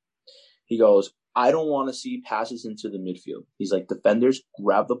to us. He goes, I don't want to see passes into the midfield. He's like, defenders,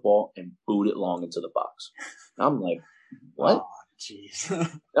 grab the ball and boot it long into the box. And I'm like, what? Jeez.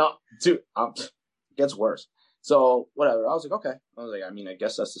 No, dude, it gets worse. So whatever. I was like, okay. I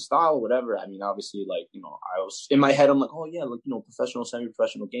guess that's the style, whatever. Obviously, I was in my head, I'm like, oh yeah, professional,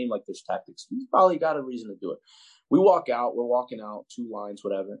 semi-professional game, like there's tactics. You probably got a reason to do it. We walk out, we're walking out, 2 lines,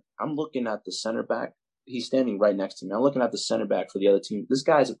 whatever. I'm looking at the center back. He's standing right next to me. I'm looking at the center back for the other team. This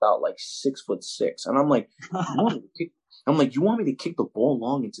guy's about like 6'6", and I'm like, you want me to kick the ball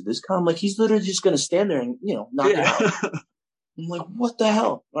long into this guy? I'm like, he's literally just gonna stand there and knock it out. I'm like, what the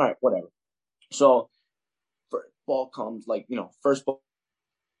hell? All right, whatever. So, ball comes first ball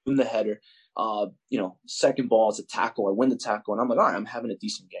in the header. Second ball is a tackle. I win the tackle, and I'm like, all right, I'm having a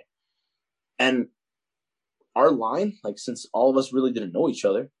decent game. And our line, since all of us really didn't know each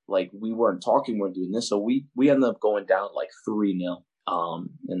other, we weren't talking, we weren't doing this, so we ended up going down 3-0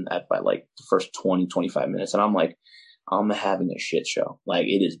 and by the first 20, 25 minutes. And I'm like, I'm having a shit show.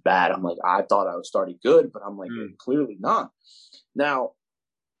 It is bad. I'm like, I thought I was starting good, but I'm like, clearly not. Now,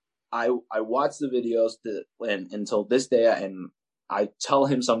 I watch the videos and until this day, and I tell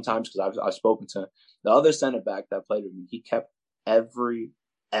him sometimes, because I've spoken to him, the other center back that played with me, he kept every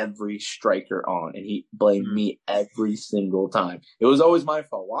striker on, and he blamed me every single time. It was always my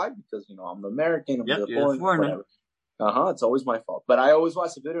fault. Why? Because I'm the American, I'm the foreigner, whatever. It's always my fault. But I always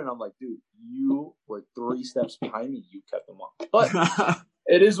watch the video and I'm like, dude, you were 3 steps behind me, you kept them on. But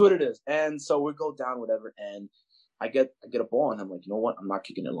it is what it is. And so we go down, whatever, and I get a ball, and I'm like, you know what? I'm not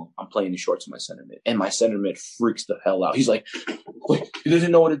kicking it long. I'm playing the short to my center mid, and my center mid freaks the hell out. He's like, he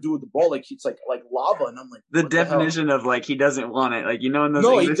doesn't know what to do with the ball. It's like lava, and I'm like, the definition of he doesn't want it. In those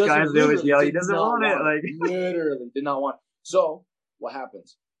English guys, they always yell, he doesn't want it. Literally did not want it. So what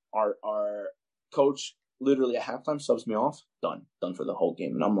happens? Our coach literally at halftime subs me off. Done for the whole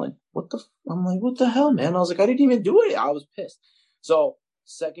game, and I'm like, what the hell, man? I was like, I didn't even do it. I was pissed. So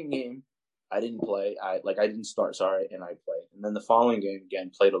second game, I didn't play. I didn't start, and I played. And then the following game,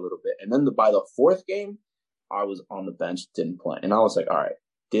 again, played a little bit. And then by the fourth game, I was on the bench, didn't play. And I was like, all right,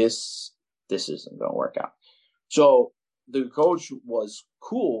 this isn't going to work out. So the coach was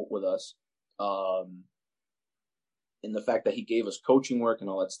cool with us in the fact that he gave us coaching work and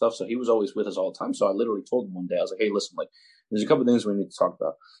all that stuff. So he was always with us all the time. So I literally told him one day, I was like, hey, listen, there's a couple of things we need to talk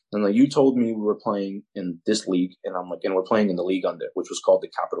about. And you told me we were playing in this league, and I'm like, and we're playing in the league under, which was called the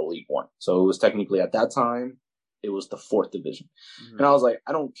Capital League One. So it was technically at that time, it was the 4th division. Mm-hmm. And I was like,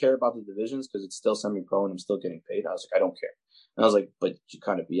 I don't care about the divisions because it's still semi-pro and I'm still getting paid. I was like, I don't care. And I was like, but you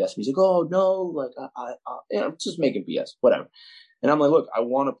kind of BS me. He's like, oh no, I'm just making BS, whatever. And I'm like, look, I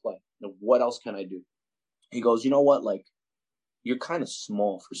want to play. What else can I do? He goes, you know what? You're kind of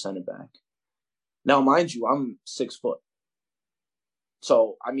small for center back. Now, mind you, I'm 6 foot.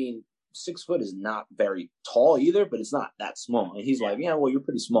 So, 6 foot is not very tall either, but it's not that small. And he's like, yeah, well, you're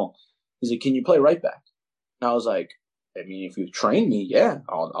pretty small. He's like, can you play right back? And I was like, if you train me, yeah,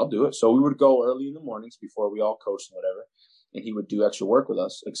 I'll do it. So we would go early in the mornings before we all coached and whatever. And he would do extra work with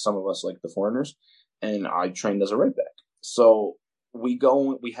us, some of us, the foreigners. And I trained as a right back. So we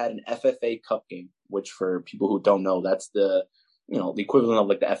had an FFA Cup game, which for people who don't know, that's the equivalent of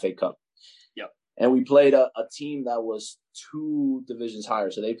like the FA Cup. Yep. And we played a team that was 2 divisions higher.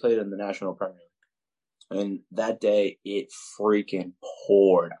 So they played in the National Premier League. And that day, it freaking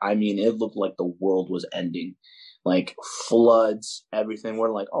poured. I mean, it looked like the world was ending. Like floods, everything.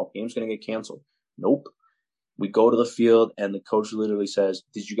 We're like, oh, game's going to get canceled. Nope. We go to the field, and the coach literally says,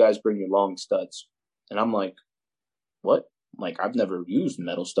 did you guys bring your long studs? And I'm like, what? Like, I've never used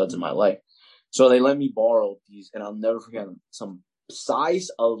metal studs in my life. So they let me borrow these, and I'll never forget them. Some size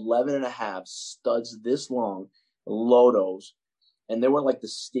 11 and a half studs this long, Lodos, and they were like the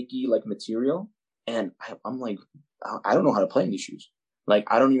sticky like material. And I'm like, I don't know how to play in these shoes. Like,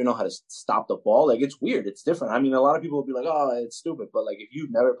 I don't even know how to stop the ball. Like, it's weird. It's different. I mean, a lot of people will be like, oh, it's stupid. But like, if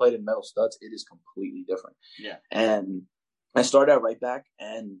you've never played in metal studs, it is completely different. Yeah. And I started at right back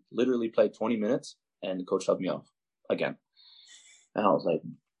and literally played 20 minutes, and the coach subbed me off again. And I was like,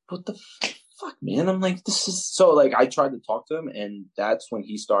 what the fuck, man? I'm like, this is so like, I tried to talk to him, and that's when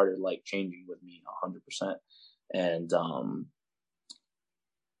he started like changing with me 100%. And,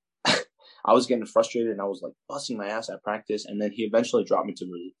 I was getting frustrated, and I was like busting my ass at practice. And then he eventually dropped me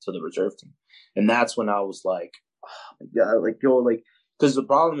to the reserve team. And that's when I was like, oh my God, like, yo, like, because the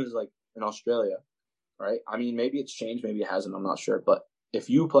problem is like in Australia, right? I mean, maybe it's changed, maybe it hasn't, I'm not sure. But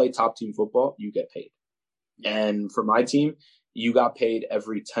if you play top team football, you get paid. And for my team, you got paid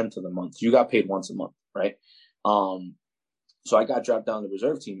every 10th of the month. You got paid once a month, right? So I got dropped down to the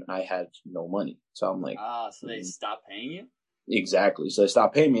reserve team, and I had no money. So I'm like, so they stopped paying you? Exactly. So they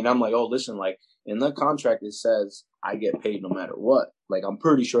stopped paying me, and I'm like, oh, listen, like in the contract it says I get paid no matter what. Like, I'm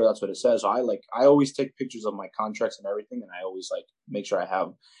pretty sure that's what it says. So I always take pictures of my contracts and everything, and I always like make sure I have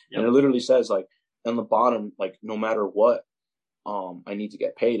them. Yep. And it literally says like on the bottom, like no matter what, I need to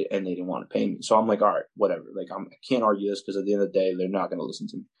get paid, and they didn't want to pay me. So I'm like, all right, whatever. Like I can't argue this, because at the end of the day, they're not going to listen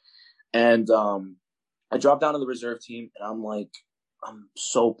to me. And I dropped down to the reserve team, and I'm like, I'm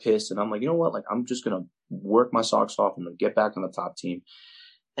so pissed, and I'm like, you know what? Like, I'm just gonna work my socks off. I'm gonna get back on the top team,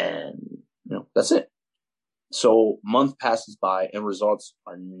 and that's it. So month passes by, and results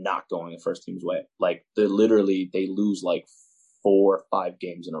are not going the first team's way. Like they lose like 4 or 5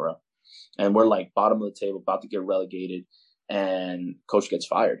 games in a row, and we're like bottom of the table, about to get relegated, and coach gets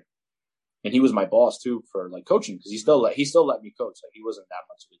fired. And he was my boss too for like coaching, because he still let me coach. Like he wasn't that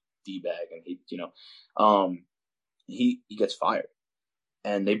much of a D-bag, and he gets fired.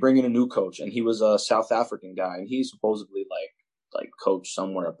 And they bring in a new coach, and he was a South African guy, and he's supposedly like coach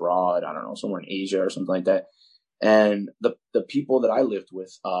somewhere abroad. I don't know, somewhere in Asia or something like that. And the people that I lived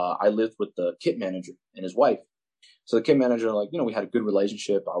with the kit manager and his wife. So the kit manager, like, we had a good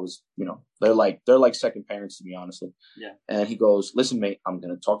relationship. I was, they're like second parents to me, honestly. Yeah. And he goes, listen, mate, I'm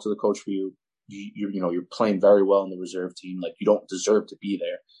going to talk to the coach for you. You're playing very well in the reserve team. Like, you don't deserve to be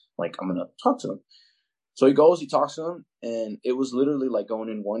there. Like, I'm going to talk to him. So he goes, he talks to him, and it was literally like going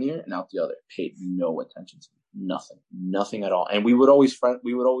in one ear and out the other. Paid no attention to me. Nothing at all. And we would always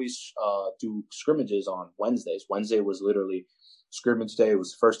do scrimmages on Wednesdays. Wednesday was literally scrimmage day. It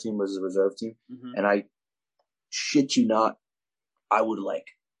was first team versus reserve team. Mm-hmm. And I shit you not, I would like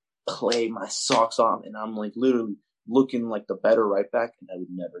play my socks off, and I'm like literally looking like the better right back, and I would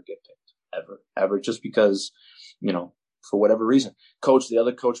never get picked ever, just because, for whatever reason. The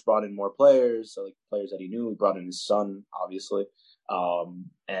other coach brought in more players, so like players that he knew. He brought in his son, obviously.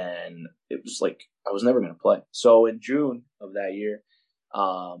 And it was like, I was never going to play. So in June of that year,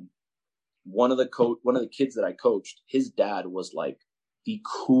 one of the kids that I coached, his dad was like the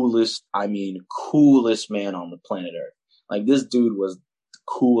coolest man on the planet Earth. Like, this dude was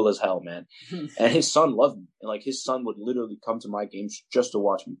cool as hell, man. And his son loved me. And like, his son would literally come to my games just to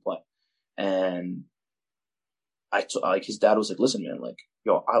watch me play. And his dad was like, listen, man, like,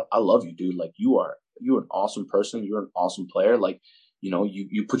 yo, I love you, dude. Like, you're an awesome person. You're an awesome player. Like,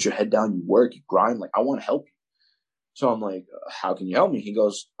 you put your head down, you work, you grind. Like, I want to help you. So I'm like, how can you help me? He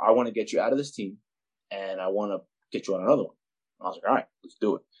goes, I want to get you out of this team, and I want to get you on another one. And I was like, all right, let's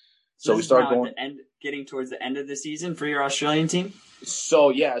do it. So we started going. Getting towards the end of the season for your Australian team?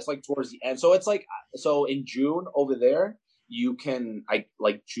 So yeah, it's like towards the end. So it's like, so in June over there, you can,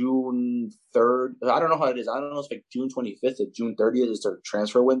 June 3rd, I don't know how it is. I don't know if it's like June 25th to June 30th is their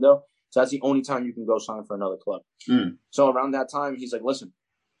transfer window. So that's the only time you can go sign for another club. Mm. So around that time, he's like, listen,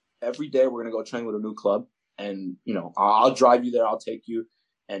 every day we're going to go train with a new club. And, I'll drive you there. I'll take you,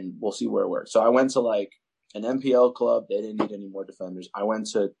 and we'll see where it works. So I went to like an MPL club. They didn't need any more defenders. I went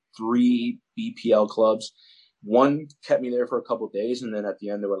to 3 BPL clubs. One kept me there for a couple of days, and then at the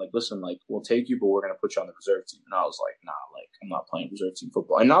end they were like, listen, like, we'll take you, but we're going to put you on the reserve team. And I was like, nah, like, I'm not playing reserve team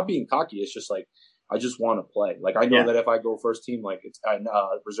football. And not being cocky, it's just like, I just want to play. Like, I know that if I go first team, like, it's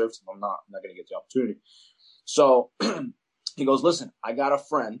reserve team, I'm not going to get the opportunity. So He goes, listen, I got a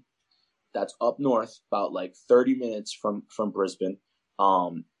friend that's up north, about like 30 minutes from Brisbane.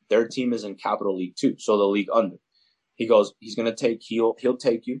 Their team is in Capital League 2, so the league under. He goes, he'll take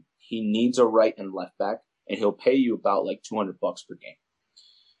you. He needs a right and left back, and he'll pay you about like $200 per game.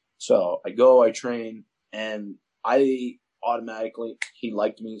 So I go, I train, and I automatically, he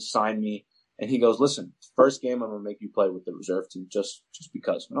liked me, signed me, and he goes, listen, first game I'm going to make you play with the reserve team just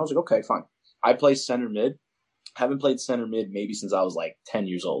because. And I was like, okay, fine. I play center mid. Haven't played center mid maybe since I was like 10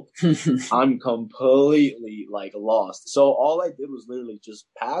 years old. I'm completely like lost. So all I did was literally just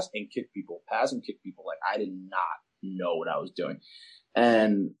pass and kick people. Like I did not know what I was doing.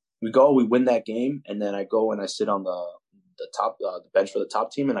 And we win that game, and then I go and I sit on the top, the bench for the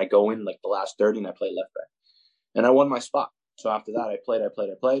top team, and I go in like the last 30 and I play left back. And I won my spot. So after that, I played.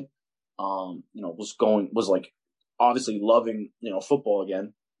 Was like obviously loving, football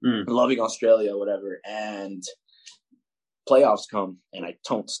again, loving Australia, whatever. And playoffs come and I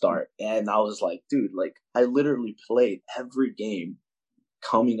don't start. And I was like, dude, like I literally played every game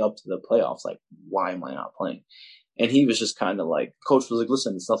coming up to the playoffs. Like, why am I not playing? And he was just kind of like, coach was like,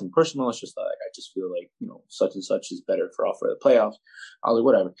 listen, it's nothing personal. It's just like, I just feel like, such and such is better for the playoffs. I was like,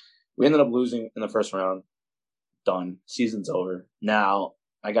 whatever. We ended up losing in the first round. Done. Season's over. Now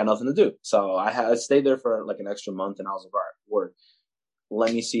I got nothing to do. So I stayed there for like an extra month, and I was like, all right, word.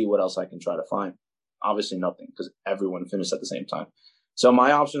 Let me see what else I can try to find. Obviously nothing, because everyone finished at the same time. So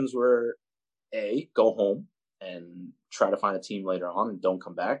my options were A, go home and try to find a team later on and don't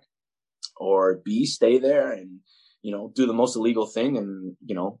come back. Or B, stay there and, do the most illegal thing and,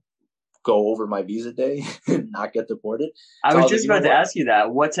 go over my visa day and not get deported. I was just about to ask you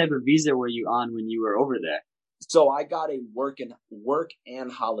that. What type of visa were you on when you were over there? So I got a work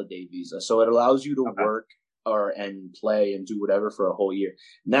and holiday visa. So it allows you to work and play and do whatever for a whole year.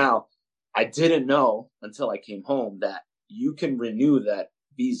 Now, I didn't know until I came home that you can renew that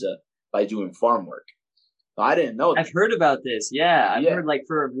visa by doing farm work. I didn't know that. I've heard about this. Yeah. I've heard like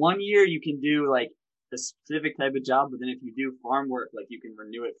for 1 year you can do like a specific type of job, but then if you do farm work, like you can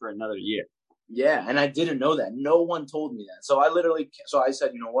renew it for another year. Yeah. And I didn't know that. No one told me that. So I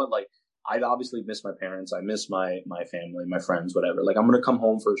said, you know what, like, I obviously miss my parents. I miss my family, my friends, whatever. Like, I'm going to come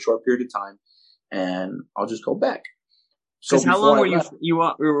home for a short period of time and I'll just go back. So how long were you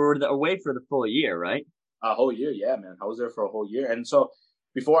were away for the full year, right? A whole year. Yeah, man. I was there for a whole year. And so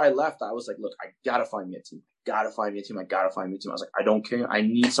before I left, I was like, look, I got to find me a team. I was like, I don't care. I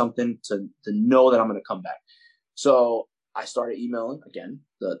need something to know that I'm going to come back. So I started emailing again,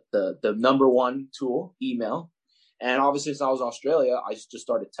 the number one tool, email. And obviously, since I was in Australia, I just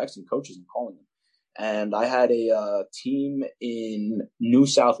started texting coaches and calling them. And I had a team in New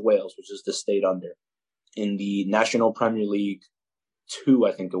South Wales, which is the state under, in the National Premier League 2,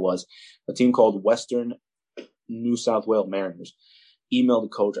 I think it was, a team called Western New South Wales Mariners. Emailed the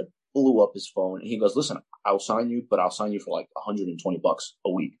coach. I blew up his phone. And he goes, listen, I'll sign you, but I'll sign you for like $120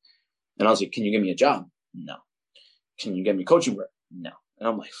 a week. And I was like, can you give me a job? No. Can you get me coaching work? No. And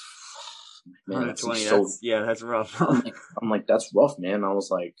I'm like, man, that's rough. I'm like, that's rough, man. I was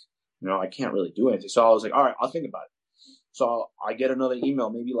like, I can't really do anything. So I was like, all right, I'll think about it. So I get another email,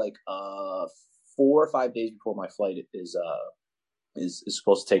 maybe like 4 or 5 days before my flight is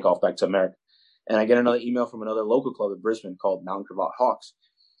supposed to take off back to America. And I get another email from another local club in Brisbane called Mount Gravatt Hawks.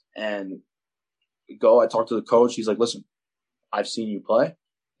 And I talk to the coach. He's like, listen, I've seen you play.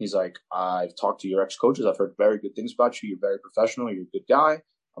 He's like, I've talked to your ex-coaches. I've heard very good things about you. You're very professional. You're a good guy.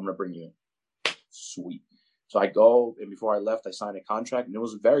 I'm going to bring you in. Sweet. So I go, and before I left, I signed a contract, and it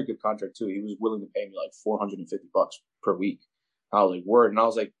was a very good contract too. He was willing to pay me like $450 per week. I was like, word. And I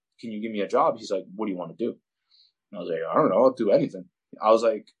was like, can you give me a job? He's like, what do you want to do? And I was like, I don't know. I'll do anything. I was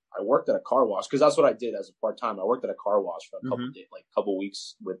like, I worked at a car wash because that's what I did as a part-time. I worked at a car wash for a couple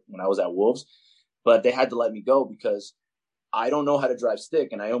weeks when I was at Wolves, but they had to let me go because I don't know how to drive stick,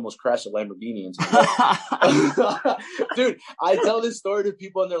 and I almost crashed a Lamborghini into the Dude, I tell this story to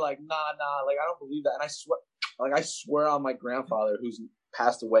people, and they're like, nah, like, I don't believe that. And I swear on my grandfather who's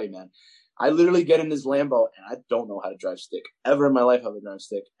passed away, man. I literally get in this Lambo, and I don't know how to drive stick. Ever in my life, I've driven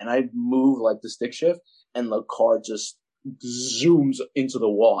stick. And I move, like, the stick shift, and the car just zooms into the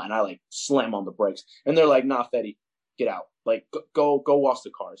wall, and I, like, slam on the brakes. And they're like, nah, Fetty, get out. Like, go wash the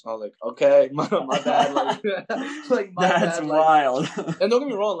cars. And I was like, okay, my bad. Like that's bad, wild. And don't get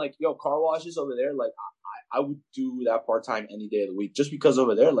me wrong, like, car washes over there, like, I would do that part-time any day of the week just because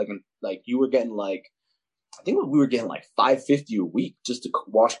over there, like, you were getting, like, I think we were getting, like, $550 a week just to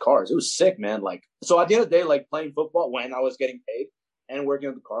wash cars. It was sick, man. Like, so at the end of the day, like, playing football when I was getting paid and working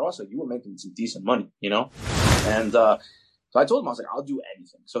at the car wash, like, you were making some decent money, And so I told him, I was like, I'll do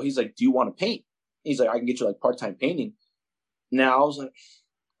anything. So he's like, do you want to paint? He's like, I can get you, like, part-time painting. Now I was like,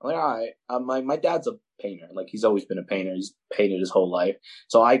 all right. My dad's a painter. Like he's always been a painter. He's painted his whole life.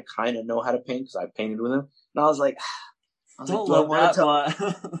 So I kind of know how to paint because I painted with him. And Don't do I love want that, to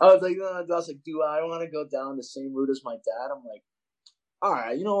tell? but I was like, do I want to go down the same route as my dad? I'm like, all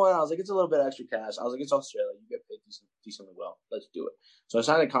right, you know what? I was like, it's a little bit extra cash. I was like, it's Australia. You get paid decently well. Let's do it. So I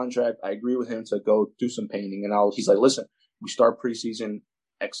signed a contract. I agree with him to go do some painting. And he's like, listen, we start preseason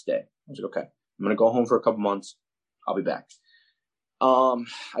X day. I was like, okay, I'm going to go home for a couple months. I'll be back.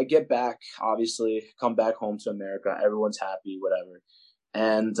 I get back, obviously, come back home to America. Everyone's happy, whatever.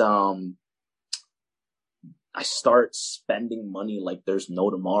 And I start spending money like there's no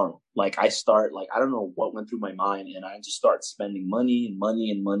tomorrow. Like I don't know what went through my mind, and I just start spending money and money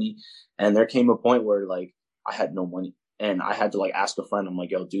and money. And there came a point where like I had no money, and I had to like ask a friend. I'm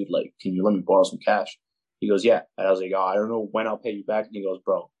like, yo, dude, like, can you let me borrow some cash? He goes, yeah. And I was like, oh, I don't know when I'll pay you back. And he goes,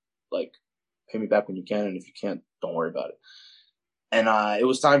 bro, like, pay me back when you can, and if you can't, don't worry about it. And it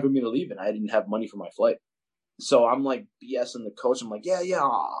was time for me to leave, and I didn't have money for my flight. So I'm like BSing the coach. I'm like, yeah,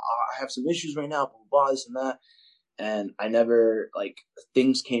 I have some issues right now, blah, blah, blah, this and that. And I never, like,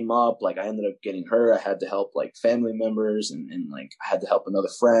 things came up. Like, I ended up getting hurt. I had to help, like, family members, and like, I had to help another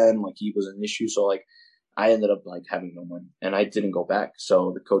friend. Like, he was an issue. So, like, I ended up, like, having no money. And I didn't go back.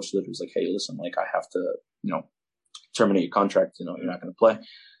 So the coach literally was like, hey, listen, like, I have to, terminate your contract. You're not going to play.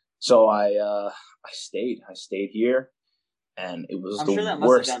 So I stayed. I stayed here. And it was I'm the sure that must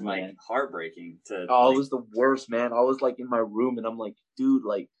worst, have been man. like heartbreaking to. Oh, it was the worst, man. I was like in my room, and I'm like, dude,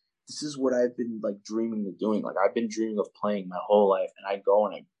 like this is what I've been like dreaming of doing. Like I've been dreaming of playing my whole life, and I go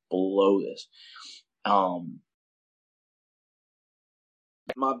and I blow this.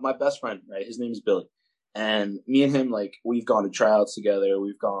 My best friend, right? His name is Billy, and me and him, like, we've gone to tryouts together.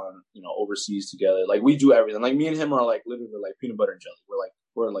 We've gone, overseas together. Like we do everything. Like me and him are like literally like peanut butter and jelly.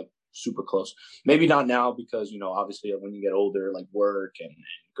 We're like super close. Maybe not now because obviously when you get older, like work and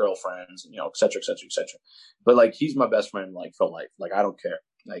girlfriends, and, et cetera, et cetera, et cetera. But like he's my best friend, like for life. Like I don't care.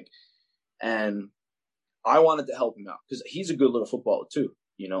 Like, and I wanted to help him out because he's a good little footballer too,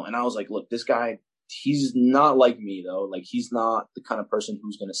 And I was like, look, this guy, he's not like me though. Like he's not the kind of person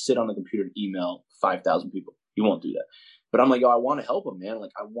who's going to sit on the computer and email 5,000 people. He won't do that. But I'm like, yo, I want to help him, man.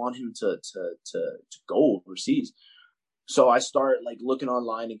 Like I want him to go overseas. So I start like looking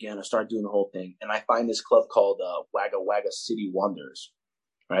online again. I start doing the whole thing, and I find this club called Wagga Wagga City Wonders.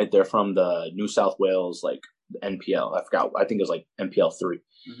 Right, they're from the New South Wales like NPL. I forgot. I think it was like NPL 3.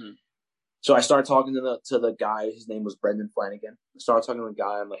 Mm-hmm. So I started talking to the guy. His name was Brendan Flanagan. I started talking to the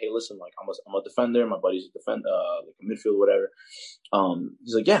guy. I'm like, hey, listen, like I'm a defender. My buddy's a defender, like a midfielder, whatever.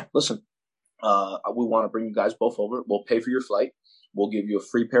 He's like, yeah, listen, we want to bring you guys both over. We'll pay for your flight. We'll give you a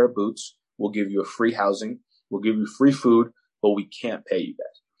free pair of boots. We'll give you a free housing. We'll give you free food, but we can't pay you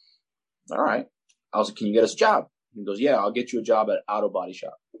guys. All right. I was like, can you get us a job? He goes, yeah, I'll get you a job at Auto Body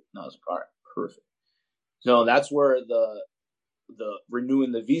Shop. And I was like, all right, perfect. So that's where the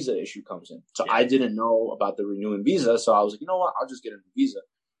renewing the visa issue comes in. So yeah. I didn't know about the renewing visa. So I was like, you know what? I'll just get a visa.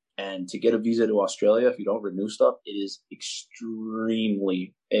 And to get a visa to Australia, if you don't renew stuff, it is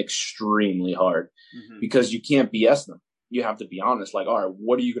extremely, extremely hard because you can't BS them. You have to be honest. Like, all right,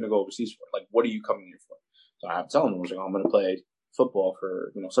 what are you going to go overseas for? Like, what are you coming here for? So I have to tell them, I was like, I'm going to play football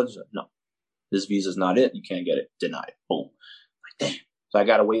for, such and such. No, this visa's not it. You can't get it. Denied. Boom. Like, damn. So I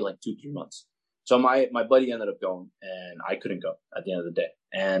got to wait like 2-3 months. So my buddy ended up going, and I couldn't go at the end of the day.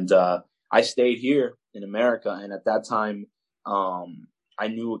 And I stayed here in America. And at that time, I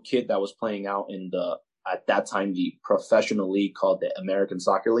knew a kid that was playing out in at that time, the professional league called the American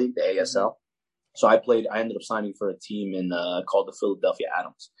Soccer League, the ASL. So I ended up signing for a team called the Philadelphia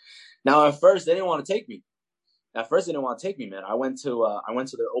Atoms. Now, at first, they didn't want to take me. Man. I went to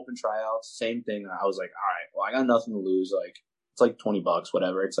their open tryouts, same thing. I was like, all right, well, I got nothing to lose. Like, it's like $20,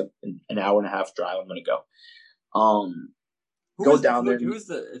 whatever. It's like an hour and a half drive. I'm going to go. Go down there. Who's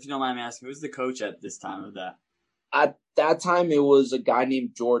if you don't mind me asking, who's the coach at this time of that? At that time, it was a guy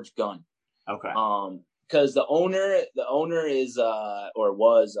named George Gunn. Okay. Because the owner is or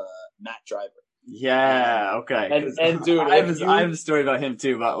was Matt Driver. Yeah. Okay. And dude, I have a story about him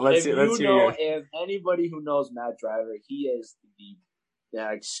too, but let's hear. If anybody who knows Matt Driver, he is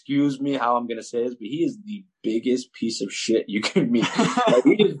excuse me how I'm gonna say this, but he is the biggest piece of shit you can meet. Like,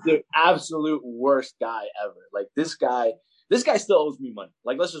 he is the absolute worst guy ever. Like this guy still owes me money.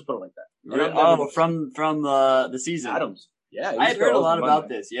 Like, let's just put it like that. From the season. Adams. Yeah, I had heard a lot about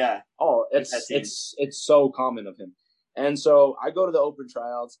this. Yeah. Oh, it's so common of him. And so I go to the open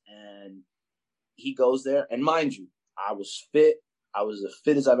tryouts, and he goes there. And mind you, I was fit. I was as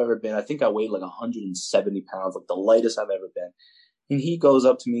fit as I've ever been. I think I weighed like 170 pounds, like the lightest I've ever been. And he goes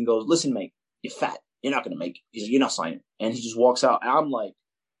up to me and goes, listen, mate, you're fat. you're not going to make it. He's like, you're not signing. And he just walks out. And I'm like,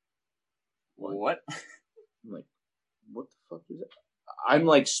 what? I'm like, what the fuck is it? I'm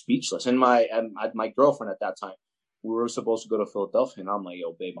like speechless. And my girlfriend at that time, we were supposed to go to Philadelphia. And I'm like,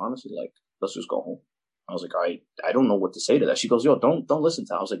 yo, babe, honestly, like, let's just go home. I was like, I don't know what to say to that. She goes, yo, don't listen to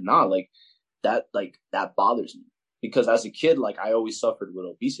that. I was like, nah, like that bothers me. Because as a kid, like I always suffered with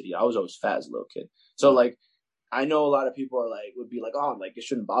obesity. I was always fat as a little kid. So like, I know a lot of people would be like, oh, like it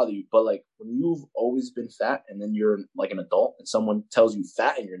shouldn't bother you. But like when you've always been fat and then you're like an adult and someone tells you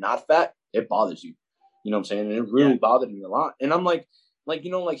fat and you're not fat, it bothers you. You know what I'm saying? And it really bothered me a lot. And I'm like,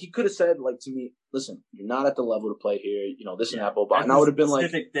 he could have said like to me, listen, you're not at the level to play here, this and that, blah, blah. And I would have been like,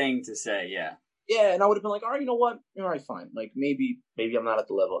 specific thing to say, yeah. Yeah, and I would have been like, all right, you know what? All right, fine. Like maybe I'm not at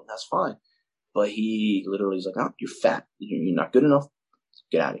the level, and that's fine. But he literally is like, oh, you're fat. You're not good enough.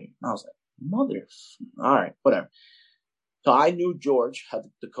 Get out of here. And I was like, mother. All right, whatever. So I knew George,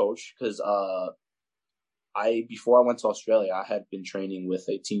 the coach, because before I went to Australia, I had been training with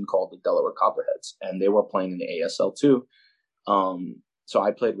a team called the Delaware Copperheads, and they were playing in the ASL too. So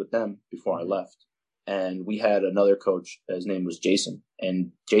I played with them before I left. And we had another coach. His name was Jason.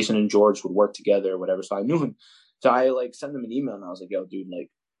 And Jason and George would work together or whatever. So I knew him. So I like sent him an email and I was like, yo, dude, like,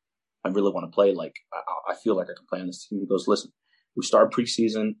 I really want to play. Like, I feel like I can play on this team. He goes, listen, we start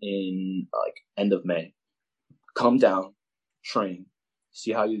preseason in like end of May. Come down, train,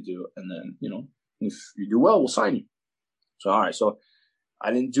 see how you do. And then, if you do well, we'll sign you. So, all right. So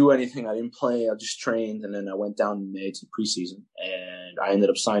I didn't do anything. I didn't play. I just trained. And then I went down in May to preseason and I ended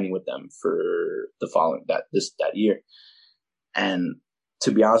up signing with them for the following that year. And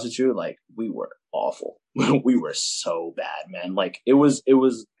to be honest with you, like we were awful. We were so bad, man. Like it was, I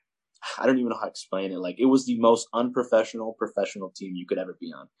don't even know how to explain it. Like it was the most unprofessional professional team you could ever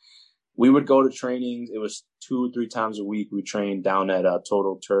be on. We would go to trainings. It was 2 or 3 times a week. We trained down at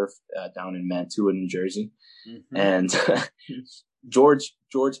Total Turf down in Mantua, New Jersey. Mm-hmm. And George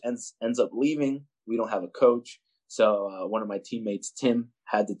ends up leaving. We don't have a coach. So one of my teammates, Tim,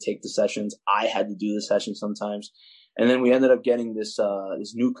 had to take the sessions. I had to do the sessions sometimes. And then we ended up getting this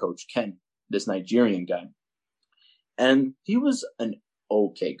new coach, Ken, this Nigerian guy. And he was an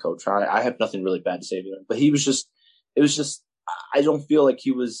okay coach. I have nothing really bad to say about him. But it was just, I don't feel like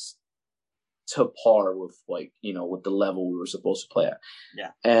he was to par with like, with the level we were supposed to play at.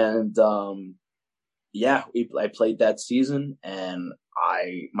 Yeah. And, I played that season and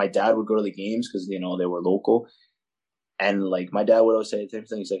my dad would go to the games because, they were local. And like my dad would always say the same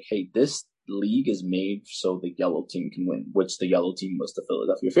thing. He's like, hey, this league is made so the yellow team can win, which the yellow team was the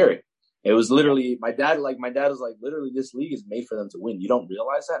Philadelphia Fury. It was literally my dad was like, literally this league is made for them to win. You don't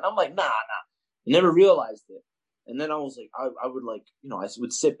realize that? And I'm like, nah. I never realized it. And then I was like, I would like, I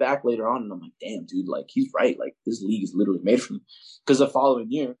would sit back later on and I'm like, damn, dude, like he's right. Like this league is literally made for them. Because the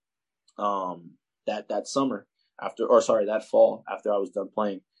following year, that fall after I was done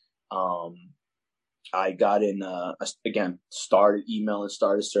playing, I got in, again, started emailing,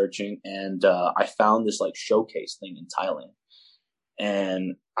 started searching, and I found this like showcase thing in Thailand.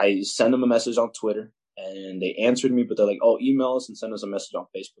 And I sent them a message on Twitter and they answered me, but they're like, oh, email us and send us a message on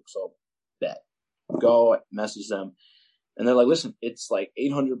Facebook. So bet. Go message them. And they're like, listen, it's like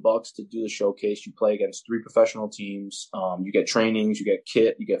 $800 to do the showcase. You play against 3 professional teams. You get trainings, you get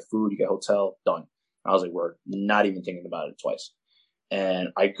kit, you get food, you get hotel, done. I was like, we're not even thinking about it twice. And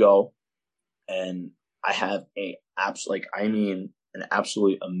I go and I have an absolutely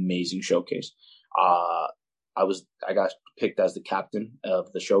amazing showcase. I got picked as the captain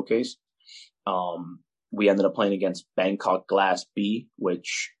of the showcase. We ended up playing against Bangkok Glass B,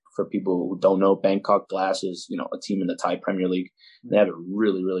 which for people who don't know, Bangkok Glass is, a team in the Thai Premier League. They have a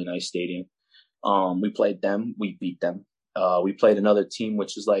really, really nice stadium. We played them. We beat them. We played another team,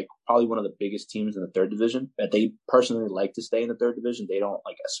 which is like probably one of the biggest teams in the 3rd division. They personally like to stay in the 3rd division. They don't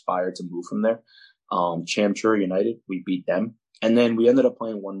like aspire to move from there. Chamchur United, we beat them. And then we ended up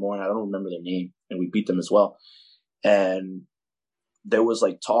playing one more, and I don't remember their name, and we beat them as well. And there was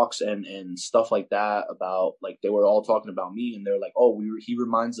like talks and stuff like that about like they were all talking about me, and they're like, oh, he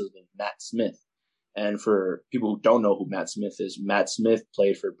reminds us of Matt Smith. And for people who don't know who Matt Smith is, Matt Smith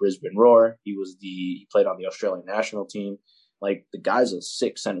played for Brisbane Roar. He played on the Australian national team. Like the guy's a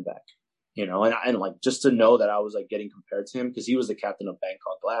sick center back, and like just to know that I was like getting compared to him because he was the captain of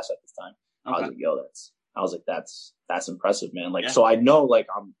Bangkok Glass at this time. Okay. I was like, that's impressive, man. Like, So I know like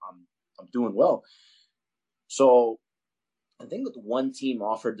I'm doing well. So I think that one team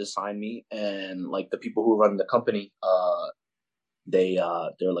offered to sign me, and like the people who run the company,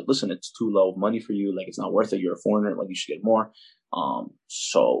 they're like, listen, it's too low money for you. Like, it's not worth it. You're a foreigner. Like, you should get more.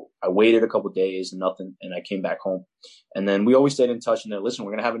 So I waited a couple of days and nothing, and I came back home. And then we always stayed in touch. And they're, listen,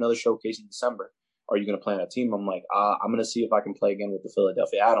 we're gonna have another showcase in December. are you going to play on a team? I'm like, I'm going to see if I can play again with the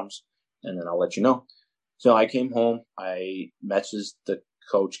Philadelphia Atoms, and then I'll let you know. So I came home. I messaged the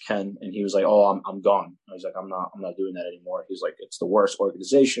coach Ken, and he was like, "Oh, I'm gone." I was like, "I'm not doing that anymore." He's like, "It's the worst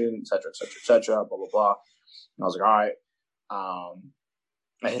organization, et cetera, et cetera, et cetera, blah blah blah." And I was like, "All right."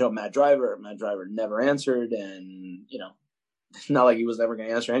 I hit up Matt Driver. Matt Driver never answered, and not like he was never going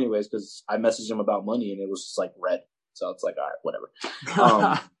to answer anyways, because I messaged him about money, and it was just like red. So it's like, all right, whatever.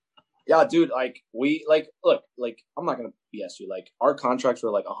 Yeah, dude. Like look, I'm not gonna BS you. Like our contracts were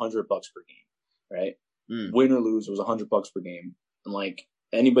like $100 per game, right? Win or lose, it was $100 per game. And like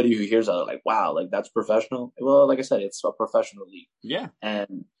anybody who hears that, like, wow, like that's professional. Well, like I said, it's a professional league. Yeah.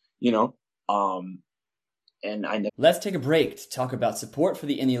 And and Let's take a break to talk about support for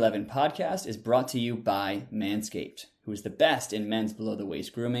the In the 11 podcast is brought to you by Manscaped, who is the best in men's below the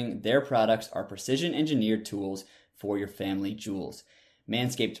waist grooming. Their products are precision engineered tools for your family jewels.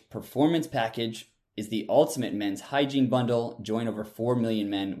 Manscaped Performance Package is the ultimate men's hygiene bundle. Join over 4 million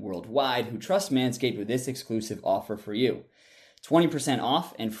men worldwide who trust Manscaped with this exclusive offer for you. 20%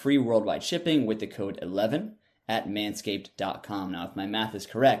 off and free worldwide shipping with the code 11 at manscaped.com. Now, if my math is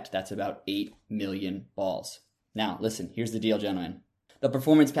correct, that's about 8 million balls. Now, listen, here's the deal, gentlemen. The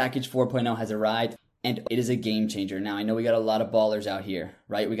Performance Package 4.0 has arrived, and it is a game changer. Now, I know we got a lot of ballers out here,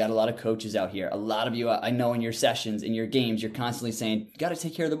 right? We got a lot of coaches out here. A lot of you, I know in your sessions, in your games, you're constantly saying, you got to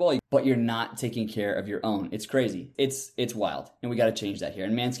take care of the ball, but you're not taking care of your own. It's crazy. It's wild, and we got to change that here,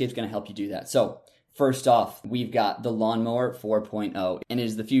 and Manscaped's going to help you do that. So, first off, we've got the Lawnmower 4.0, and it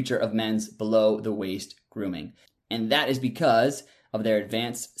is the future of men's below-the-waist grooming. And that is because of their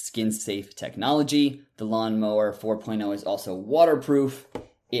advanced skin-safe technology. The Lawnmower 4.0 is also waterproof.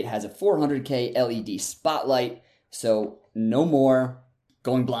 It has a 400K LED spotlight, so no more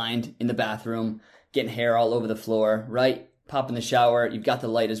going blind in the bathroom, getting hair all over the floor, right? Pop in the shower, you've got the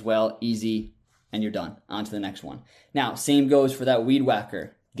light as well, easy, and you're done. On to the next one. Now, same goes for that Weed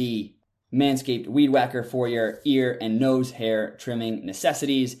Whacker, the Manscaped Weed Whacker for your ear and nose hair trimming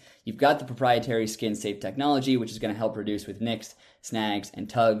necessities. You've got the proprietary skin-safe technology, which is going to help reduce with nicks, snags, and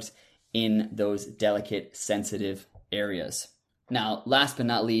tugs in those delicate, sensitive areas. Now, last but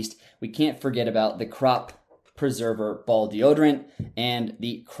not least, we can't forget about the Crop Preserver Ball Deodorant and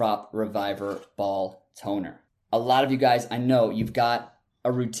the Crop Reviver Ball Toner. A lot of you guys, I know you've got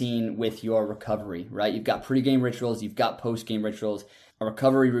a routine with your recovery, right? You've got pre-game rituals, you've got post-game rituals, a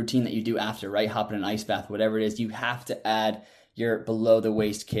recovery routine that you do after, right? Hop in an ice bath, whatever it is. You have to add your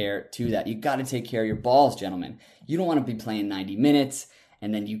below-the-waist care to that. You got to take care of your balls, gentlemen. You don't want to be playing 90 minutes,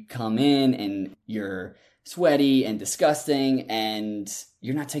 and then you come in and you're sweaty and disgusting, and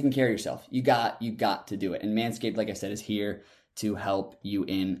you're not taking care of yourself. You got to do it. And Manscaped, like I said, is here to help you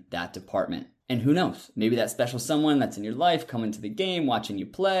in that department. And who knows? Maybe that special someone that's in your life coming to the game, watching you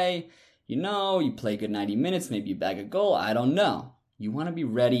play. You play a good 90 minutes, maybe you bag a goal. I don't know. You want to be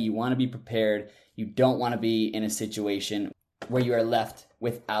ready. You want to be prepared. You don't want to be in a situation where you are left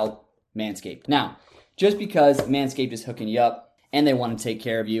without Manscaped. Now, just because Manscaped is hooking you up and they want to take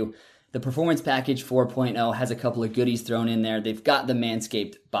care of you, the Performance Package 4.0 has a couple of goodies thrown in there. They've got the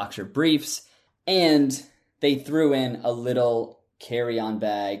Manscaped Boxer Briefs, and they threw in a little carry-on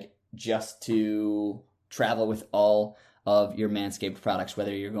bag just to travel with all of your Manscaped products,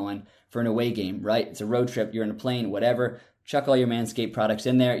 whether you're going for an away game, right? It's a road trip, you're in a plane, whatever. Chuck all your Manscaped products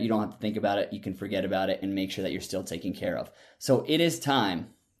in there. You don't have to think about it. You can forget about it and make sure that you're still taken care of. So it is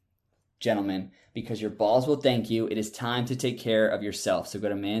time, gentlemen, because your balls will thank you. It is time to take care of yourself. So go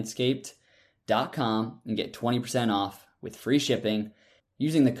to manscaped.com and get 20% off with free shipping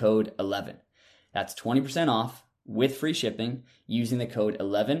using the code 11. That's 20% off with free shipping using the code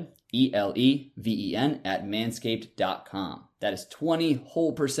 11, ELEVEN, at manscaped.com. That is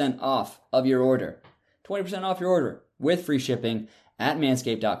 20% off of your order. 20% off your order with free shipping at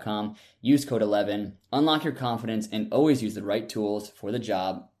manscaped.com. Use code 11. Unlock your confidence and always use the right tools for the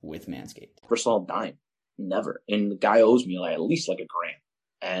job with Manscaped. personal dime, never. And the guy owes me at least like $1,000.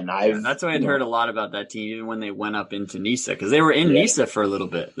 And that's why I'd heard a lot about that team, even when they went up into NISA, because they were in NISA for a little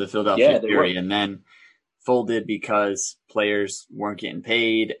bit, the Philadelphia Fury, and then folded because players weren't getting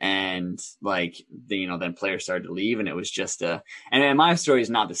paid, and then players started to leave, and it was just and my story is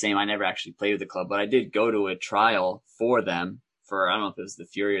not the same. I never actually played with the club, but I did go to a trial for them for, I don't know if it was the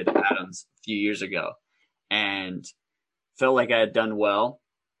Fury or the Atoms a few years ago, and felt like I had done well.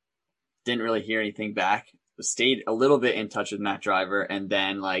 Didn't really hear anything back. Stayed a little bit in touch with Matt Driver, and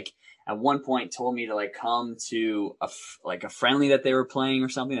then at one point told me to come to a friendly that they were playing or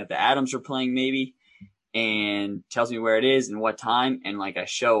something, that the Atoms were playing maybe, and tells me where it is and what time, and I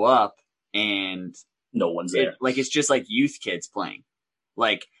show up and no one's there. It's just youth kids playing.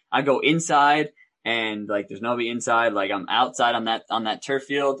 I go inside and like there's nobody inside. Like I'm outside on that turf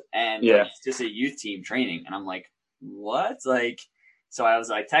field, and Yeah. it's just a youth team training, and I'm like, what? Like, so I was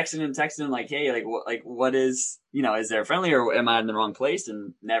like texting him like, hey, what is, is there friendly or am I in the wrong place?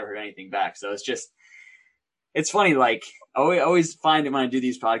 And never heard anything back. So it's funny. Like I always find it when I do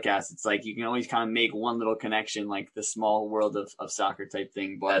these podcasts, it's like you can always kind of make one little connection, like the small world of soccer type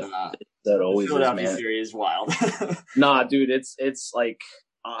thing. But that always the Philadelphia is, man. series is wild. Nah, dude, it's like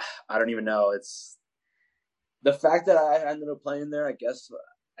I don't even know. It's the fact that I ended up playing there. I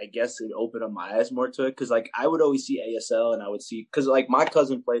guess it opened up my eyes more to it, because like I would always see ASL, and I would see, because like my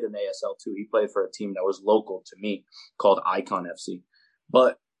cousin played in ASL too. He played for a team that was local to me called Icon FC,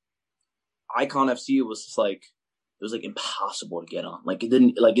 but Icon FC was just like, it was like impossible to get on. Like it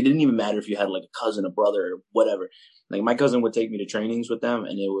didn't even matter if you had like a cousin, a brother, or whatever. Like my cousin would take me to trainings with them,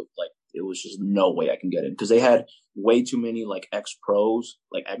 and it was just no way I can get in, because they had way too many like ex pros,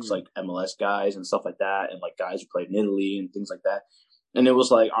 like like MLS guys and stuff like that, and like guys who played in Italy and things like that. And it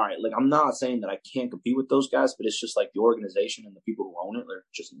was like, all right, like I'm not saying that I can't compete with those guys, but it's just like the organization and the people who own it, they're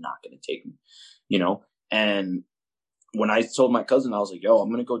just not going to take me, And when I told my cousin, I was like, yo, I'm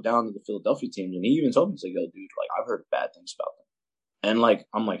going to go down to the Philadelphia team. And he even told me, he's like, yo, dude, like I've heard bad things about them. And like,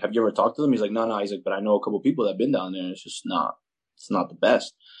 I'm like, have you ever talked to them? He's like, no. He's like, but I know a couple of people that have been down there, and it's not the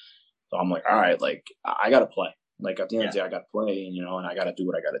best. So I'm like, all right, like I got to play. Like at the end of the day, I got to play, and I got to do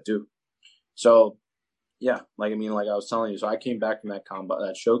what I got to do. So yeah, like, I mean, like I was telling you, so I came back from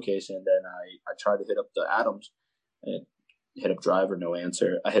that showcase, and then I tried to hit up the Adams, and hit up Driver, no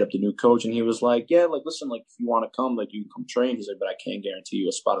answer. I hit up the new coach, and he was like, yeah, like, listen, like, if you want to come, like, you can come train. He's like, but I can't guarantee you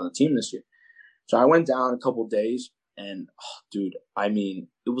a spot on the team this year. So I went down a couple of days, and dude, I mean,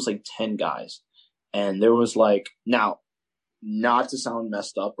 it was like 10 guys. And there was like, now, not to sound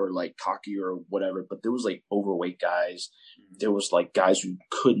messed up or like cocky or whatever, but there was like overweight guys. There was like guys who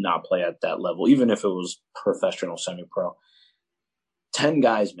could not play at that level, even if it was professional, semi-pro. 10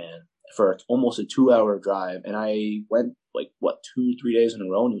 guys, man, for almost a 2-hour drive. And I went like, 2-3 days in a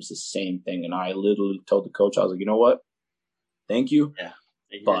row, and it was the same thing. And I literally told the coach, I was like, you know what? Thank you. Yeah.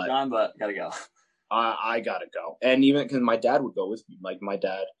 Take your time, but gotta go. I gotta go. And even because my dad would go with me, like my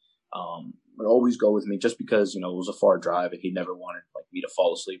dad would always go with me, just because, it was a far drive, and he never wanted like me to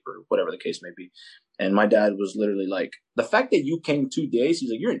fall asleep or whatever the case may be. And my dad was literally like, the fact that you came 2 days,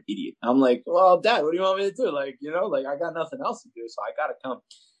 he's like, you're an idiot. I'm like, well, Dad, what do you want me to do? Like, like I got nothing else to do, so I gotta come.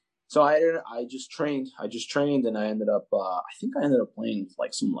 So I just trained, and I ended up, I think I ended up playing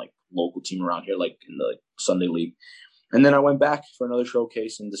like some like local team around here, like in the like, Sunday league. And then I went back for another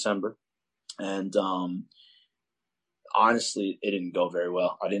showcase in December. And, honestly, it didn't go very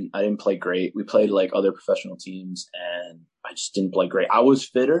well. I didn't play great. We played like other professional teams, and I just didn't play great. I was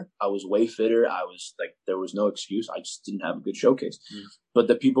fitter. I was way fitter. I was like, there was no excuse. I just didn't have a good showcase. But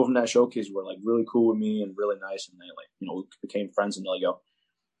the people from that showcase were like really cool with me and really nice. And they like, we became friends, and they're like, yo,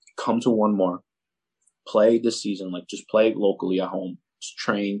 come to one more, play this season. Like just play locally at home, just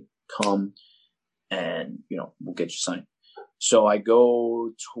train, come, and, we'll get you signed. So I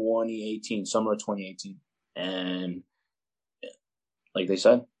go 2018, summer of 2018. And like they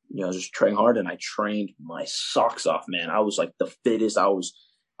said, just train hard, and I trained my socks off, man. I was like the fittest. I was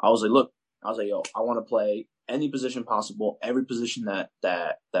like, look, yo, I want to play any position possible, every position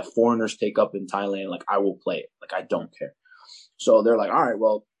that foreigners take up in Thailand. Like I will play it. Like I don't care. So they're like, all right,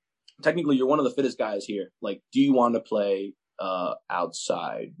 well, technically you're one of the fittest guys here. Like, do you want to play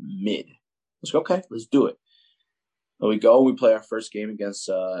outside mid? I was like, okay, let's do it. And we go, we play our first game against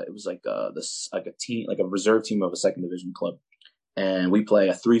it was like a team, like a reserve team of a second division club. And we play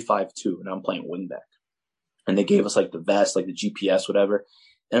a 3-5-2, and I'm playing wingback. And they gave us like the vest, like the GPS, whatever.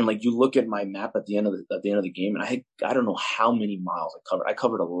 And like you look at my map at the end of the game, and I don't know how many miles I covered. I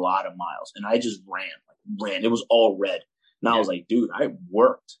covered a lot of miles, and I just ran. It was all red. And I was like, dude, I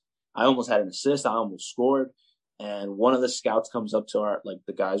worked. I almost had an assist. I almost scored. And one of the scouts comes up to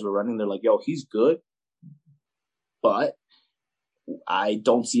the guys we're running. They're like, yo, he's good, but I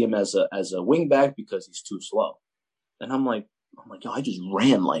don't see him as a wingback because he's too slow. And I'm like, yo, I just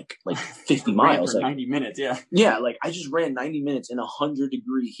ran like 50 miles. For 90 minutes, yeah. Yeah, like I just ran 90 minutes in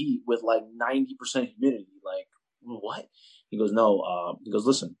 100-degree heat with like 90% humidity. Like, what? He goes, no. He goes,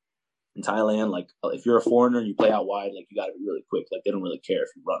 listen, in Thailand, like if you're a foreigner and you play out wide, like you got to be really quick. Like they don't really care if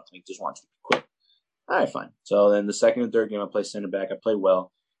you run. Like just want you to be quick. All right, fine. So then the second and third game, I play center back. I play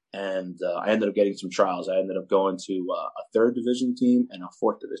well. And I ended up getting some trials. I ended up going to a third division team and a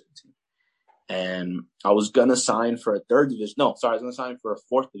fourth division team. And I was going to sign for a third division. No, sorry, I was going to sign for a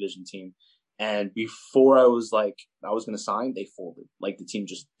fourth division team. And before I was going to sign, they folded. Like the team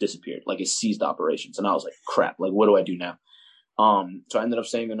just disappeared. Like it ceased operations. And I was like, crap, like what do I do now? So I ended up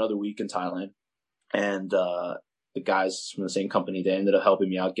staying another week in Thailand. And the guys from the same company, they ended up helping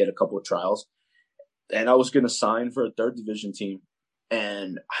me out, get a couple of trials. And I was going to sign for a third division team.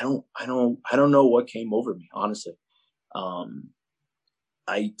 And I don't know what came over me, honestly.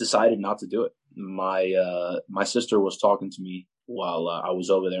 I decided not to do it. My sister was talking to me while I was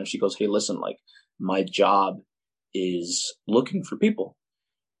over there, and she goes, "Hey, listen, like my job is looking for people."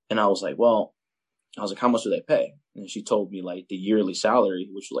 And I was like, how much do they pay? And she told me like the yearly salary,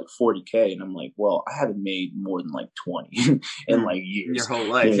 which was like 40K. And I'm like, well, I haven't made more than like 20 in like years. Your whole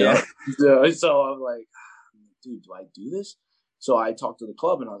life, you know? yeah. So I'm like, dude, do I do this? So I talked to the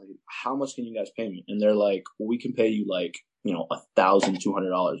club and I was like, how much can you guys pay me? And they're like, well, we can pay you like, $1,200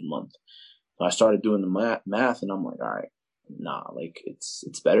 a month. So I started doing the math and I'm like, all right, nah, like it's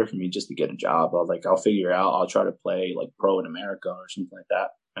better for me just to get a job. I was like, I'll figure it out. I'll try to play like pro in America or something like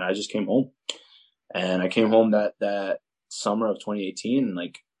that. And I just came home. And I came home that summer of 2018, and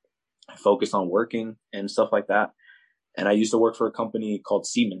like I focused on working and stuff like that. And I used to work for a company called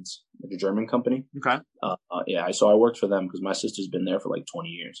Siemens, like a German company. Okay. So I worked for them because my sister's been there for like 20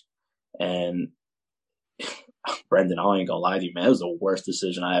 years. And Brendan, I ain't gonna lie to you, man, it was the worst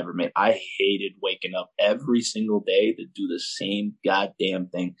decision I ever made. I hated waking up every single day to do the same goddamn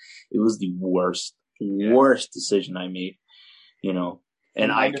thing. It was the worst decision I made, And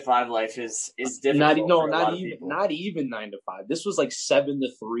 9 to 5 life is difficult. Not even 9 to 5. This was like 7 to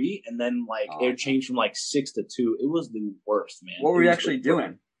 3, and then it changed from like 6 to 2. It was the worst, man. What were you actually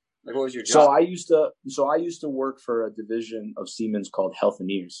doing? Like, what was your job? So I used to work for a division of Siemens called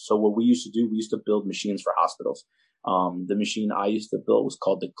Healthineers. So what we used to do, we used to build machines for hospitals. The machine I used to build was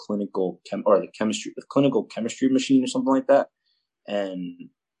called the clinical chemistry machine or something like that, and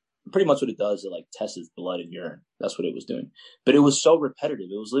pretty much what it does, it like tests blood and urine. That's what it was doing. But it was so repetitive.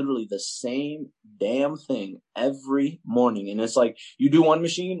 It was literally the same damn thing every morning. And it's like, you do one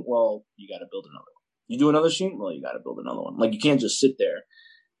machine, well, you got to build another one. You do another machine, well, you got to build another one. Like, you can't just sit there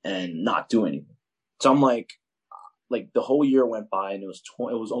and not do anything. So I'm like the whole year went by and it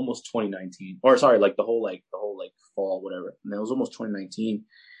was almost 2019, or sorry, like the whole fall, whatever. And it was almost 2019.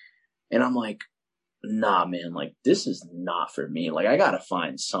 And I'm like, nah, man, like this is not for me. Like I gotta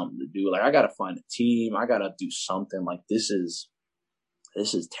find something to do. Like I gotta find a team. I gotta do something. Like this is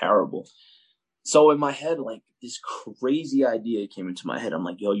terrible. So in my head, like this crazy idea came into my head. I'm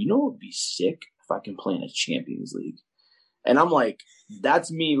like, yo, what would be sick if I can play in a Champions League? And I'm like,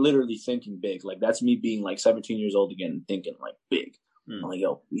 that's me literally thinking big. Like that's me being like 17 years old again and thinking like big. I'm like,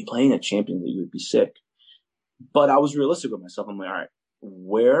 yo, me playing a Champions League would be sick. But I was realistic with myself. I'm like, all right,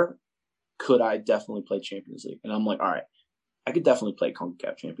 where could I definitely play Champions League? And I'm like, all right, I could definitely play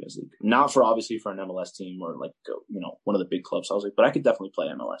CONCACAF Champions League. Not for obviously for an MLS team or like, one of the big clubs. I was like, but I could definitely play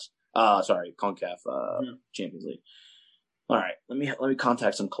MLS. CONCACAF Champions League. All right, let me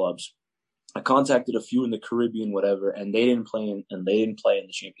contact some clubs. I contacted a few in the Caribbean, whatever, and they didn't play in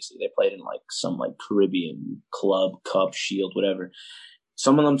the Champions League. They played in like some like Caribbean club, cup, shield, whatever.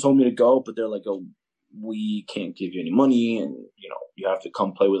 Some of them told me to go, but they're like, oh, we can't give you any money, and you have to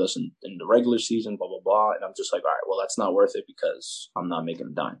come play with us in the regular season, blah blah blah. And I'm just like, all right, well, that's not worth it because I'm not making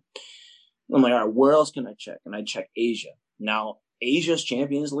a dime. I'm like, all right, where else can I check? And I check Asia. Now, Asia's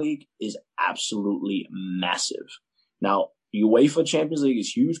Champions League is absolutely massive. Now, UEFA Champions League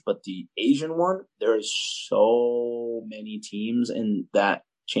is huge, but the Asian one, there's so many teams in that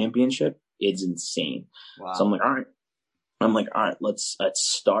championship, it's insane. Wow. So I'm like, all right, let's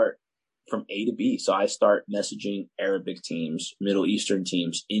start from A to B. So I start messaging Arabic teams, Middle Eastern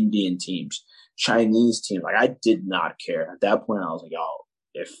teams, Indian teams, Chinese teams. Like I did not care. At that point, I was like, oh,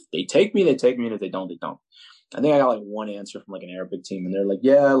 if they take me, they take me. And if they don't, they don't. I think I got like one answer from like an Arabic team. And they're like,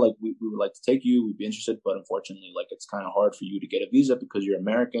 yeah, like we would like to take you. We'd be interested. But unfortunately, like it's kind of hard for you to get a visa because you're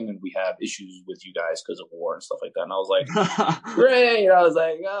American and we have issues with you guys because of war and stuff like that. And I was like, great. I was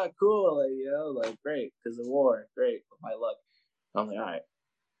like, cool. Like, great. Because of war. Great. With my luck. And I'm like, all right.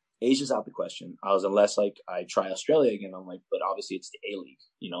 Asia's out the question. Unless like I try Australia again. I'm like, but obviously it's the A-League,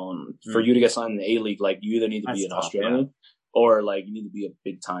 and for you to get signed in the A-League, like you either need to be an Australian or like you need to be a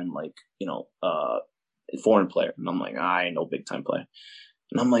big time, like, foreign player. And I'm like, I ain't no big time player.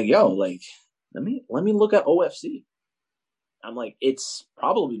 And I'm like, yo, like, let me look at OFC. I'm like, it's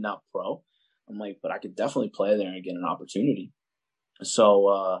probably not pro. I'm like, but I could definitely play there and get an opportunity.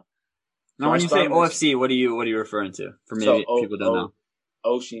 So, now when you say OFC, what are you referring to? For maybe people don't know. I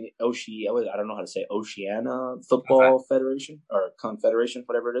don't know how to say Oceania Football Federation or Confederation,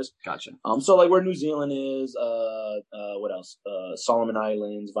 whatever it is. Gotcha. So like where New Zealand is, what else? Solomon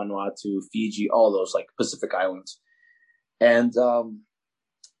Islands, Vanuatu, Fiji, all those like Pacific Islands. And so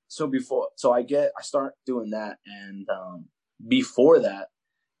I start doing that, and before that,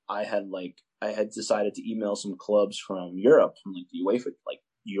 I I had decided to email some clubs from Europe, from like the UEFA, like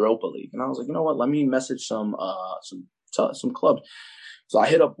Europa League, and I was like, you know what? Let me message some clubs. So I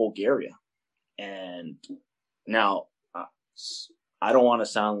hit up Bulgaria, and now I don't want to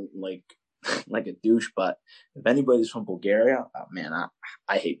sound like like a douche, but if anybody's from Bulgaria, oh, man,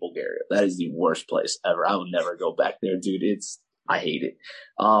 I hate Bulgaria. That is the worst place ever. I would never go back there, dude. I hate it.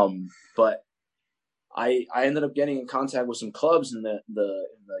 But I ended up getting in contact with some clubs in the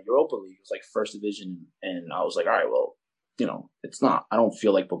Europa League. It was like first division, and I was like, all right, well, you know, it's not. I don't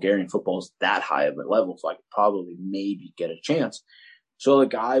feel like Bulgarian football is that high of a level, so I could probably maybe get a chance. So the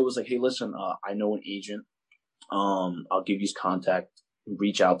guy was like, hey, listen, I know an agent. I'll give you his contact.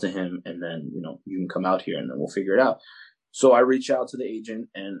 Reach out to him, and then, you know, you can come out here, and then we'll figure it out. So I reach out to the agent,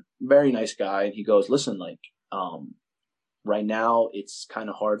 and very nice guy. And he goes, listen, like, right now it's kind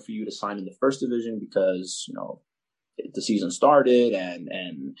of hard for you to sign in the first division because, you know, the season started and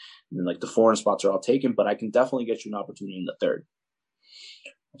like the foreign spots are all taken, but I can definitely get you an opportunity in the third.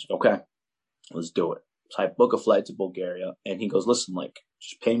 I was like, okay, let's do it. So I book a flight to Bulgaria, and he goes, listen, like,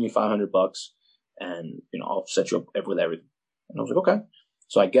 just pay me $500 and, you know, I'll set you up with everything. And I was like, okay.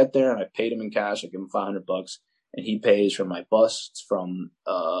 So I get there and I paid him in cash. I give him $500, and he pays for my bus from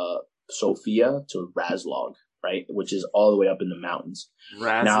Sofia to Razlog, right, which is all the way up in the mountains.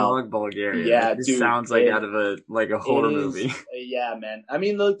 Razlog, Bulgaria. Yeah, this dude, sounds like out of a horror movie. Yeah, man. I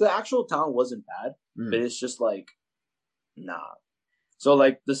mean, the actual town wasn't bad, but it's just like, nah. So,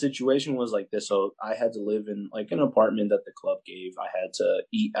 like, the situation was like this. So I had to live in, like, an apartment that the club gave. I had to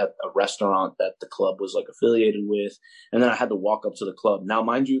eat at a restaurant that the club was, like, affiliated with. And then I had to walk up to the club. Now,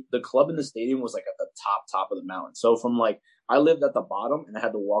 mind you, the club in the stadium was, like, at the top of the mountain. So from, like, I lived at the bottom, and I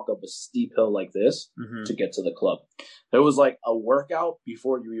had to walk up a steep hill like this to get to the club. There was, like, a workout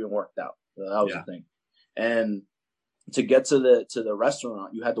before you even worked out. So that was the thing. And to get to the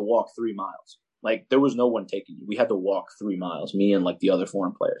restaurant, you had to walk 3 miles. Like, there was no one taking you. We had to walk 3 miles, me and, like, the other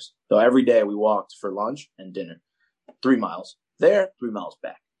foreign players. So every day we walked for lunch and dinner. 3 miles there, 3 miles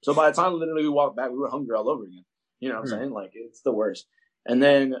back. So by the time literally we walked back, we were hungry all over again. You know what I'm saying? Like, it's the worst. And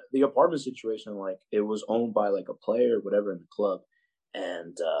then the apartment situation, like, it was owned by, like, a player or whatever in the club.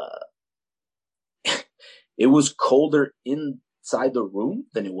 And it was colder inside the room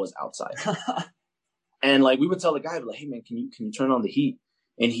than it was outside. And, like, we would tell the guy, like, hey, man, can you turn on the heat?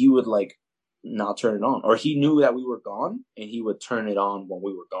 And he would, like, not turn it on, or he knew that we were gone and he would turn it on when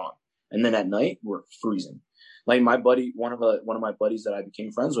we were gone. And then at night we're freezing. Like, my buddy, one of my buddies that I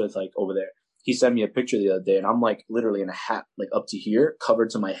became friends with, like, over there, he sent me a picture the other day, and I'm, like, literally in a hat, like, up to here, covered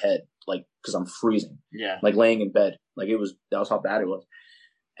to my head, like, because I'm freezing. Yeah, like, laying in bed. Like, that was how bad it was.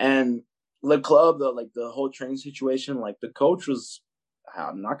 And the club, the whole train situation, like, the coach was,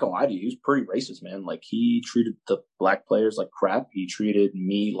 I'm not gonna lie to you, he was pretty racist, man. Like, he treated the black players like crap. He treated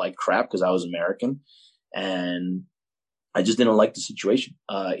me like crap because I was American, and I just didn't like the situation.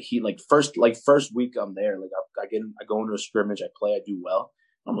 He first week I'm there, like, I go into a scrimmage, I play, I do well.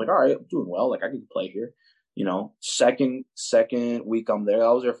 I'm like, all right, I'm doing well. Like, I can play here, you know. Second week I'm there.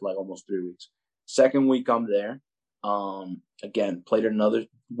 I was there for like almost 3 weeks. Second week I'm there. Again,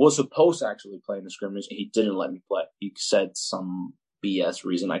 was supposed to actually play in the scrimmage, and he didn't let me play. He said some BS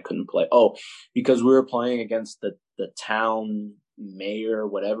reason I couldn't play. Oh, because we were playing against the town mayor,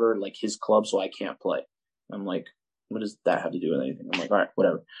 whatever, like his club, so I can't play. I'm like, what does that have to do with anything? I'm like, all right,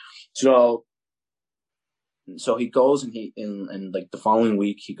 whatever. So he goes, and like the following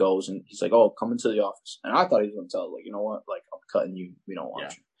week he goes and he's like, oh, come into the office. And I thought he was going to tell, like, you know what, like, I'm cutting you. We don't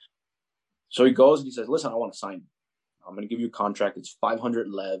want you. So he goes and he says, listen, I want to sign you. I'm going to give you a contract. It's 500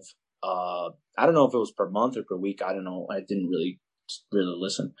 lev. I don't know if it was per month or per week. I don't know. I didn't really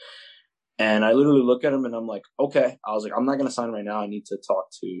listen. And I literally look at him and I'm like, okay. I was like, I'm not going to sign right now. I need to talk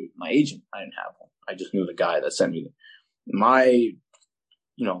to my agent. I didn't have one. I just knew the guy that sent me there. My,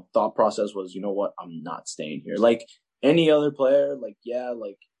 thought process was, you know what? I'm not staying here. Like any other player, like, yeah,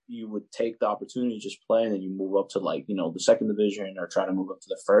 like you would take the opportunity to just play and then you move up to like, the second division or try to move up to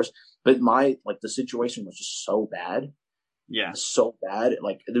the first. But the situation was just so bad. Yeah. So bad.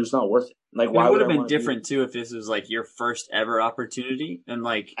 Like, it was not worth it. Like, why would have been different too if this was like your first ever opportunity and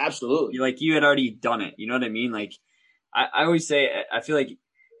like absolutely, like you had already done it. You know what I mean? Like, I always say, I feel like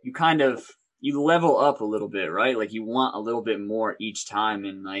you level up a little bit, right? Like you want a little bit more each time,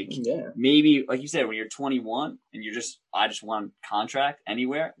 and like maybe like you said, when you're 21 and I just want a contract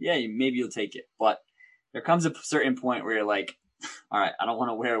anywhere. Yeah, maybe you'll take it, but there comes a certain point where you're like, all right, I don't want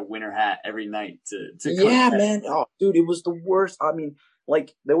to wear a winter hat every night to yeah, man. Oh, dude, it was the worst. I mean,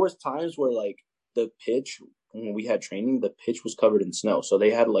 like there was times where like the pitch, when we had training, the pitch was covered in snow. So they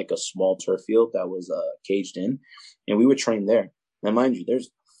had like a small turf field that was caged in, and we would train there. Now, mind you,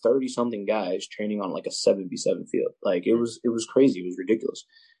 there's 30 something guys training on like a 7v7 field. Like it was crazy. It was ridiculous.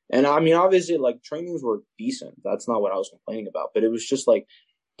 And I mean, obviously, like trainings were decent. That's not what I was complaining about, but it was just like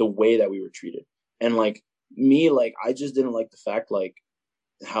the way that we were treated. And like me, like I just didn't like the fact like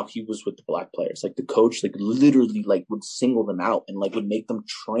how he was with the black players. Like the coach, like literally like would single them out and like would make them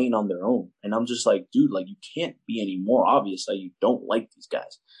train on their own. And I'm just like, dude, like you can't be any more obvious that you don't like these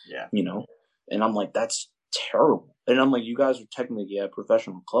guys. Yeah. You know? And I'm like, that's terrible. And I'm like, you guys are technically a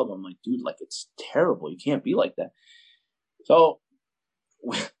professional club. I'm like, dude, like it's terrible. You can't be like that. So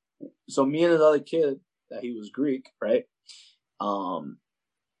me and another kid that he was Greek, right?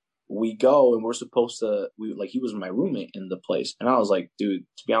 We go and we're supposed to, he was my roommate in the place. And I was like, dude,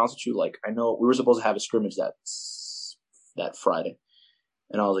 to be honest with you, like, I know we were supposed to have a scrimmage that Friday.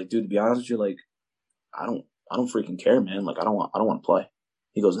 And I was like, dude, to be honest with you, like, I don't freaking care, man. Like, I don't want to play.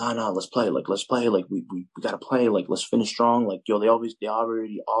 He goes, no, let's play. Like, let's play. Like, we got to play. Like, let's finish strong. Like, yo, they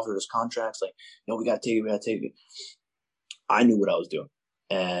already offered us contracts. Like, yo, we got to take it. I knew what I was doing.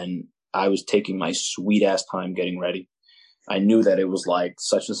 And I was taking my sweet ass time getting ready. I knew that it was like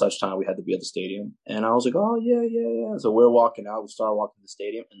such and such time we had to be at the stadium. And I was like, oh, yeah. So we're walking out. We start walking to the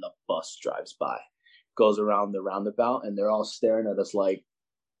stadium and the bus drives by, goes around the roundabout, and they're all staring at us like,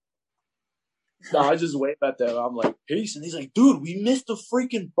 no, I just wave at them. I'm like, peace. And he's like, dude, we missed the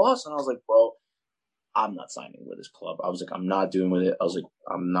freaking bus. And I was like, bro, I'm not signing with this club. I was like, I'm not doing with it. I was like,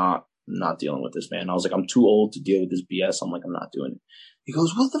 I'm not dealing with this, man. I was like, I'm too old to deal with this BS. I'm like, I'm not doing it. He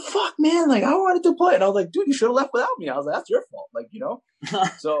goes, what the fuck, man? Like, I wanted to play. And I was like, dude, you should have left without me. I was like, that's your fault. Like, you know?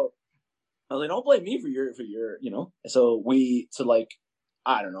 So I was like, don't blame me for your, you know? So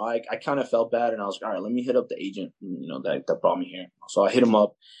I don't know. I kind of felt bad. And I was like, all right, let me hit up the agent, you know, that brought me here. So I hit him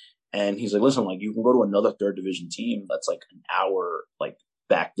up. And he's like, listen, like, you can go to another third division team that's like an hour, like,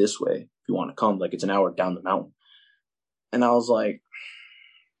 back this way if you want to come. Like, it's an hour down the mountain. And I was like,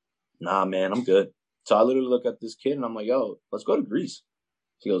 nah, man, I'm good. So I literally look at this kid and I'm like, yo, let's go to Greece.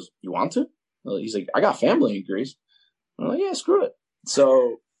 He goes, you want to? He's like, I got family in Greece. I'm like, yeah, screw it.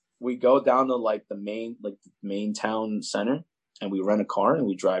 So we go down to like the main town center and we rent a car and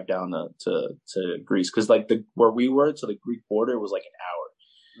we drive down to Greece. Cause like where we were to the Greek border was like an hour.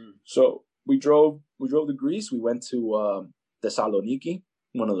 So we drove to Greece. We went to Thessaloniki,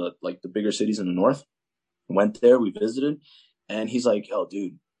 one of the bigger cities in the north. Went there, we visited, and he's like, yo,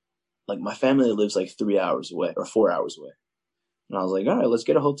 dude, like my family lives like 3 hours away or 4 hours away. And I was like, all right, let's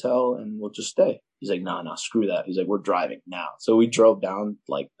get a hotel and we'll just stay. He's like, nah, screw that. He's like, we're driving now. So we drove down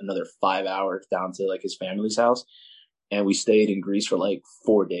like another 5 hours down to like his family's house, and we stayed in Greece for like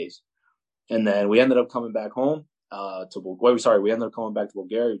 4 days. And then we ended up coming back home. We ended up coming back to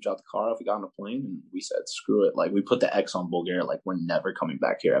Bulgaria. We dropped the car off. We got on a plane and we said, screw it. Like, we put the X on Bulgaria. Like, we're never coming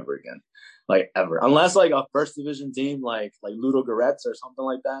back here ever again. Like, ever. Unless, like, a first division team, like Ludo Goretz or something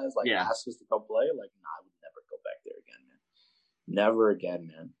like that is, like, ask us to come play. Like, nah, I would never go back there again, man. Never again,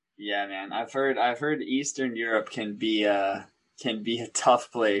 man. Yeah, man. I've heard Eastern Europe can be a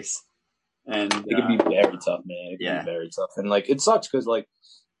tough place. And it can be very tough, man. It can be very tough. And, like, it sucks because, like,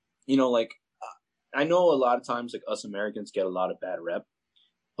 you know, like, I know a lot of times, like, us Americans get a lot of bad rep,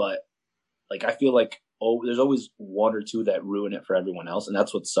 but, like, I feel like, there's always one or two that ruin it for everyone else, and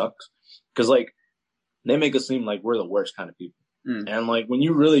that's what sucks. Because, like, they make us seem like we're the worst kind of people. And, like, when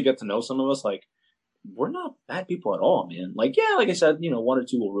you really get to know some of us, like, we're not bad people at all, man. Like, yeah, like I said, you know, one or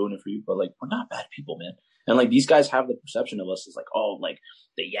two will ruin it for you, but, like, we're not bad people, man. And, like, these guys have the perception of us as, like, oh, like,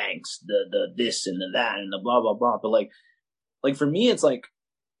 the Yanks, the this and the that and the blah, blah, blah. But, like for me, it's like,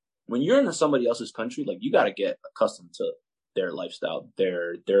 when you're in somebody else's country, like, you got to get accustomed to their lifestyle,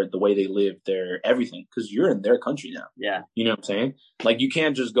 their the way they live, their everything, because you're in their country now. Yeah. You know what I'm saying? Like, you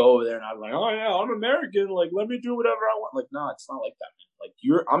can't just go over there and I'm like, oh, yeah, I'm American. Like, let me do whatever I want. Like, no, it's not like that,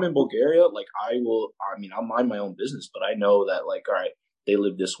 man. Like, I'm in Bulgaria. Like, I'll mind my own business, but I know that, like, all right, they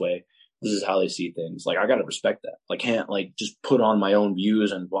live this way. This is how they see things. Like, I got to respect that. Like, can't, like, just put on my own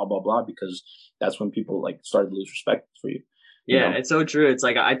views and blah, blah, blah, because that's when people, like, started to lose respect for you. Yeah, you know? It's so true. It's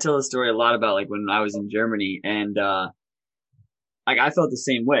like, I tell a story a lot about, like, when I was in Germany, and like, I felt the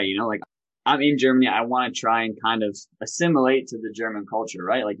same way, you know, like, I'm in Germany. I want to try and kind of assimilate to the German culture,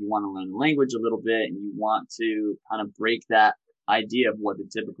 right? Like, you want to learn the language a little bit, and you want to kind of break that idea of what the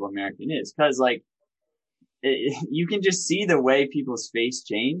typical American is. Cause, like, you can just see the way people's face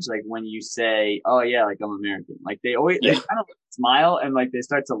change. Like, when you say, oh yeah, like, I'm American, like, they kind of smile and, like, they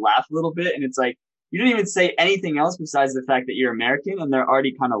start to laugh a little bit. And it's like, you didn't even say anything else besides the fact that you're American, and they're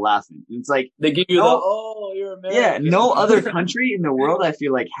already kind of laughing. And it's like, they give you you're American. Yeah, no other country in the world, I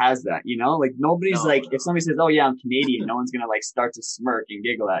feel like, has that, you know? Like, nobody's if somebody says, oh yeah, I'm Canadian, no one's gonna, like, start to smirk and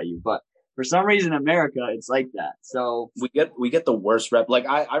giggle at you. But for some reason, America, it's like that. So we get the worst rep. Like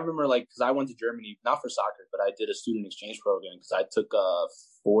I remember like because I went to Germany not for soccer, but I did a student exchange program because I took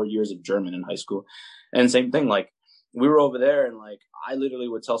 4 years of German in high school, and same thing. Like we were over there, and like I literally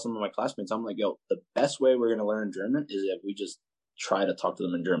would tell some of my classmates, I'm like, yo, the best way we're gonna learn German is if we just try to talk to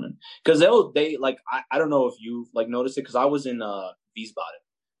them in German because they like I don't know if you like noticed it because I was in Wiesbaden,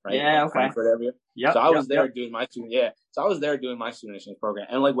 right? Yeah, like okay. Frankfurt area. Yep. So I was there yep. doing my student. Yeah. So I was there doing my student exchange program,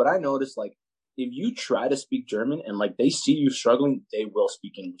 and like what I noticed, like if you try to speak German and like they see you struggling, they will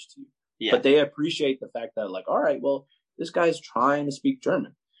speak English to you. Yeah. But they appreciate the fact that like, all right, well, this guy's trying to speak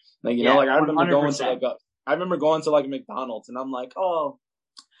German. Like you Yeah, know, like I remember 100%. going to like McDonald's, and I'm like, oh.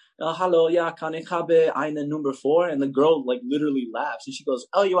 Hello, yeah, kann ich habe eine number 4? And the girl like literally laughs and she goes,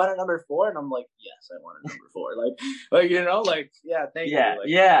 oh, you want a number 4? And I'm like, yes, I want a number 4. Like you know, like yeah, thank you. Like,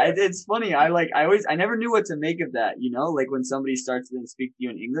 Yeah. It's funny. I never knew what to make of that. You know, like when somebody starts to then speak to you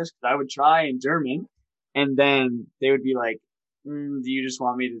in English, because I would try in German, and then they would be like, do you just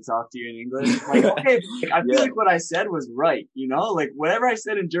want me to talk to you in English? Like, okay, like, I feel like what I said was right. You know, like whatever I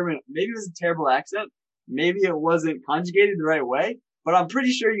said in German, maybe it was a terrible accent, maybe it wasn't conjugated the right way. But I'm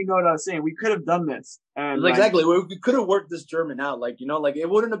pretty sure you know what I was saying. We could have done this. And exactly. We could have worked this German out. Like, you know, like it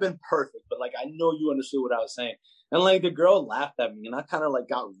wouldn't have been perfect, but like I know you understood what I was saying. And like the girl laughed at me and I kind of like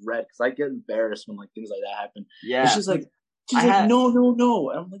got red because I get embarrassed when like things like that happen. Yeah. And she's like, no.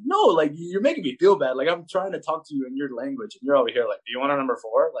 And I'm like, no, like you're making me feel bad. Like I'm trying to talk to you in your language and you're over here like, do you want a number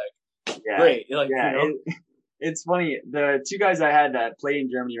 4? Like, great. Like, yeah. You know? It's funny. The 2 guys I had that play in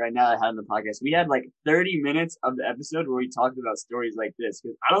Germany right now that I had on the podcast, we had like 30 minutes of the episode where we talked about stories like this.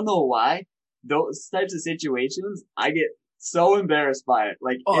 Because I don't know why those types of situations, I get so embarrassed by it.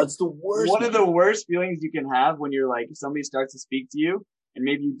 Like, it's the worst. One of the worst feelings you can have when you're like, somebody starts to speak to you and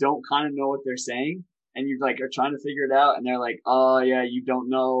maybe you don't kind of know what they're saying and you like are trying to figure it out and they're like, oh yeah, you don't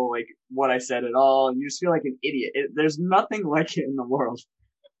know like what I said at all. And you just feel like an idiot. There's nothing like it in the world.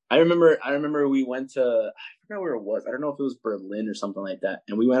 I remember we went to, I forgot where it was. I don't know if it was Berlin or something like that.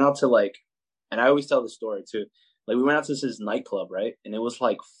 And we went out to like, and I always tell the story too. Like we went out to this nightclub, right? And it was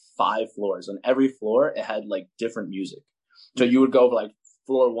like 5 floors. On every floor, it had like different music. So you would go like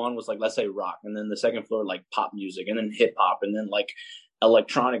floor 1 was like, let's say rock. And then the second floor, like pop music and then hip hop and then like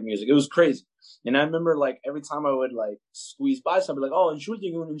electronic music. It was crazy. And I remember like every time I would like squeeze by somebody like, oh,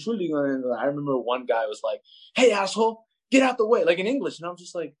 Entschuldigung. And I remember one guy was like, hey, asshole, get out the way. Like in English. And I'm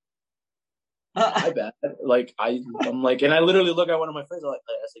just like, I bet. Like I'm like, and I literally look at one of my friends. I was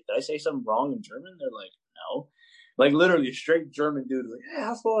like, did I say something wrong in German? They're like, no. Like literally a straight German dude. Like, hey,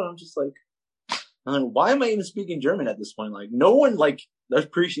 asshole. And I'm just like, why am I even speaking German at this point? Like, no one like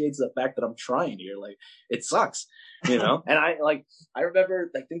appreciates the fact that I'm trying here. Like, it sucks, you know. And I remember.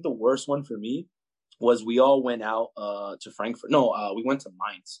 I think the worst one for me was we all went out to Frankfurt. No, we went to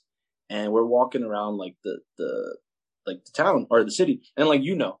Mainz, and we're walking around like the town or the city, and like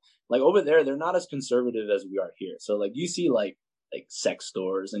you know. Like over there, they're not as conservative as we are here. So like you see like sex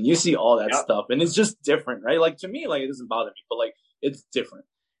stores and you see all that stuff and it's just different, right? Like to me, like it doesn't bother me, but like it's different.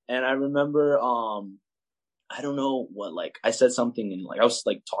 And I remember, I don't know what, like I said something and like I was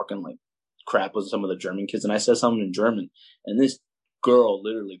like talking like crap with some of the German kids and I said something in German and this girl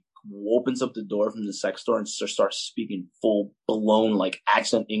literally opens up the door from the sex store and starts speaking full blown like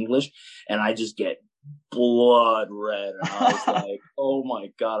accent English. And I just get blood red and I was like, oh my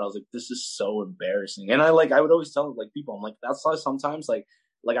god, I was like, this is so embarrassing. And I would always tell like people, I'm like, that's why sometimes like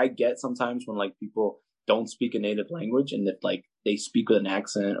I get sometimes when like people don't speak a native language and if like they speak with an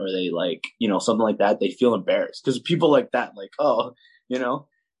accent or they like, you know, something like that, they feel embarrassed because people like that, like, oh, you know.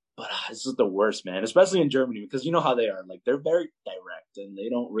 But this is the worst, man, especially in Germany because you know how they are, like they're very direct and they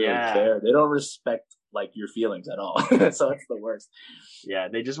don't really care, they don't respect like your feelings at all. So it's the worst. Yeah,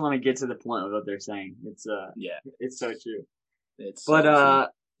 they just want to get to the point of what they're saying. It's it's so true.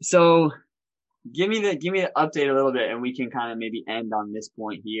 So give me the update a little bit and we can kind of maybe end on this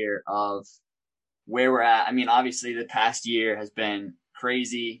point here of where we're at. I mean, obviously the past year has been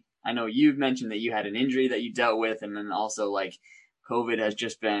crazy. I know you've mentioned that you had an injury that you dealt with and then also like COVID has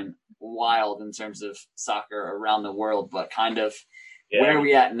just been wild in terms of soccer around the world, but kind of where are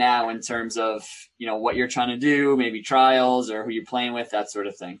we at now in terms of, you know, what you're trying to do, maybe trials or who you're playing with, that sort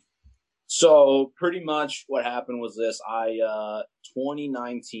of thing? So pretty much what happened was this. End of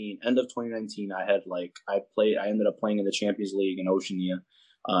 2019, I ended up playing in the Champions League in Oceania.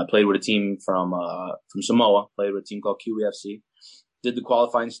 Played with a team from Samoa, played with a team called QEFC. Did the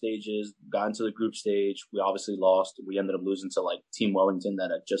qualifying stages, got into the group stage. We obviously lost. We ended up losing to like Team Wellington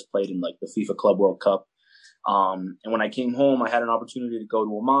that had just played in like the FIFA Club World Cup. And when I came home, I had an opportunity to go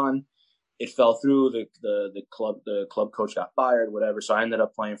to Oman. it fell through. The club coach got fired, whatever. So I ended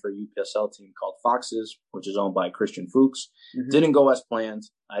up playing for a UPSL team called Foxes, which is owned by Christian Fuchs. Didn't go as planned.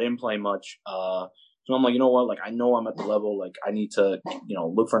 I didn't play much. So I'm like, you know what? Like, I know I'm at the level. Like, I need to,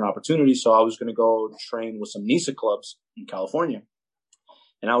 look for an opportunity. So I was going to go train with some NISA clubs in California.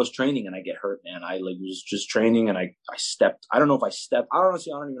 And I was training and I get hurt, man. I was just training and I stepped. I don't know if I stepped. I don't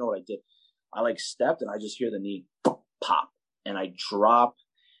even know what I did. I stepped and I just hear the knee pop and I drop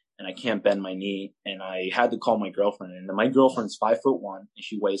and I can't bend my knee. And I had to call my girlfriend, and my girlfriend's 5'1" and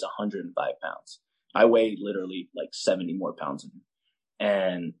she weighs 105 pounds. I weigh literally 70 more pounds than her.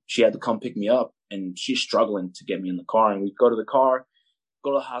 And she had to come pick me up, and she's struggling to get me in the car. And we go to the car,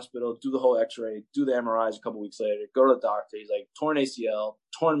 go to the hospital, do the whole x-ray, do the MRIs a couple weeks later, go to the doctor. He's like, torn ACL,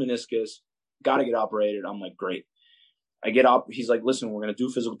 torn meniscus, got to get operated. I'm like, great. I get up. He's like, listen, we're going to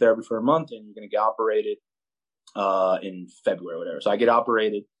do physical therapy for a month and you're going to get operated in February or whatever. So I get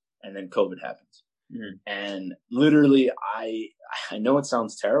operated and then COVID happens. And literally I know it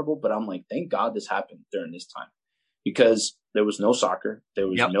sounds terrible, but I'm like, thank God this happened during this time, because there was no soccer. There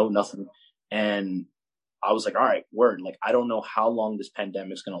was no nothing. And I was like, all right, word. Like, I don't know how long this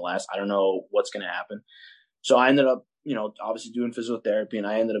pandemic is going to last. I don't know what's going to happen. So I ended up, obviously doing physical therapy, and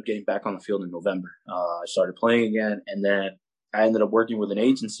I ended up getting back on the field in November. I started playing again, and then I ended up working with an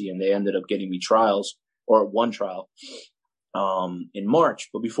agency, and they ended up getting me trials, or one trial, in March.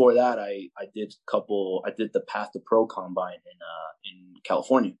 But before that, I did the Path to Pro combine in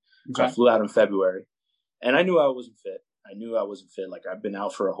California. Okay. So I flew out in February, and I knew I wasn't fit. Like, I've been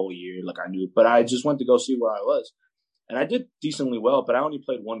out for a whole year. Like, I knew, but I just went to go see where I was, and I did decently well, but I only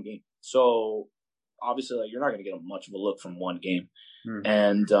played one game. So obviously, like, you're not going to get much of a look from one game.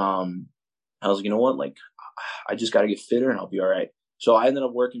 And I was like, you know what? Like, I just got to get fitter and I'll be all right. So I ended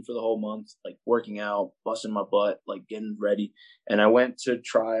up working for the whole month, like working out, busting my butt, like getting ready. And I went to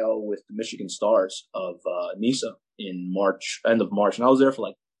trial with the Michigan Stars of NISA in end of March. And I was there for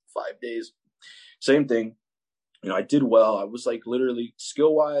like 5 days. Same thing. I did well. I was like literally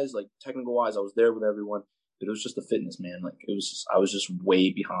skill wise, like technical wise, I was there with everyone. But it was just the fitness, man. Like, I was just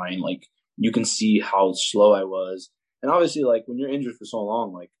way behind. Like, you can see how slow I was. And obviously, like, when you're injured for so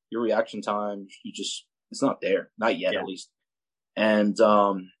long, like, your reaction time, it's not there. Not yet, at least. And,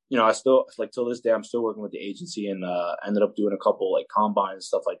 I still, like, till this day, I'm still working with the agency, and ended up doing a couple, like, combines and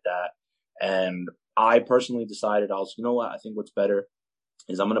stuff like that. And I personally decided, you know what? I think what's better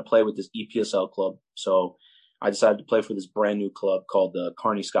is I'm going to play with this EPSL club. So I decided to play for this brand new club called the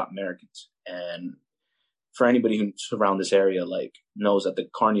Kearney Scott Americans. And for anybody who's around this area, like, knows that the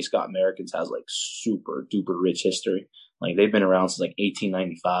Kearney Scott Americans has like super duper rich history. Like, they've been around since like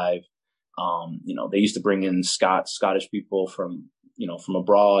 1895. They used to bring in Scottish people from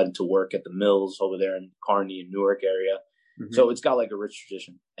abroad to work at the mills over there in Kearney and Newark area. So it's got like a rich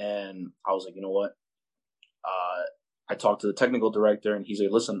tradition. And I was like, you know what? I talked to the technical director, and he's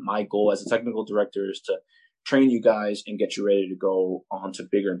like, listen, my goal as a technical director is to train you guys and get you ready to go on to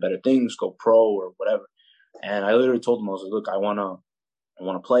bigger and better things, go pro or whatever. And I literally told him, I was like, look, I want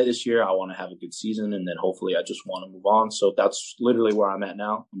to play this year. I want to have a good season, and then hopefully I just want to move on. So that's literally where I'm at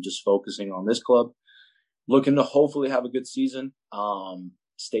now. I'm just focusing on this club, looking to hopefully have a good season,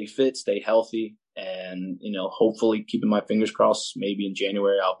 stay fit, stay healthy, and, hopefully keeping my fingers crossed, maybe in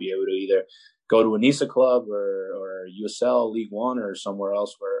January I'll be able to either go to a NISA club or USL League One or somewhere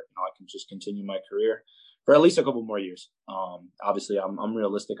else where I can just continue my career for at least a couple more years. Obviously, I'm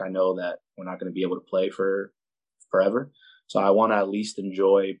realistic. I know that we're not going to be able to play for forever. So I want to at least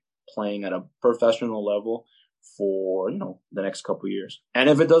enjoy playing at a professional level for, the next couple of years. And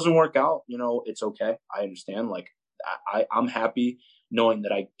if it doesn't work out, it's okay. I understand. Like, I'm happy knowing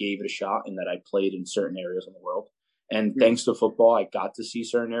that I gave it a shot and that I played in certain areas of the world. And thanks to football, I got to see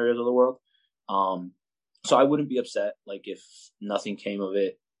certain areas of the world. So I wouldn't be upset, like, if nothing came of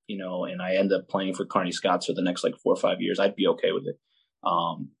it, and I end up playing for Kearney Scotts for the next like 4 or 5 years. I'd be okay with it.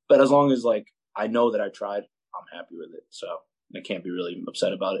 But as long as, like, I know that I tried, I'm happy with it. So I can't be really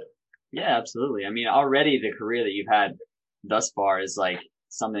upset about it. Yeah, absolutely. I mean, already the career that you've had thus far is like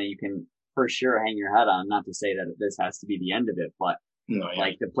something you can for sure hang your hat on. Not to say that this has to be the end of it, but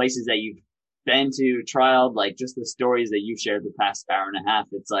like the places that you've been to, trialed, like just the stories that you've shared the past hour and a half,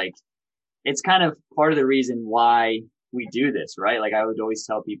 it's like, it's kind of part of the reason why we do this, right? Like, I would always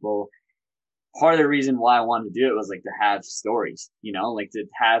tell people part of the reason why I wanted to do it was like to have stories, like to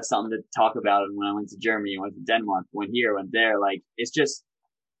have something to talk about. And when I went to Germany, went to Denmark, went here, went there, like, it's just,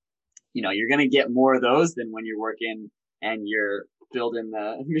 you're going to get more of those than when you're working and you're building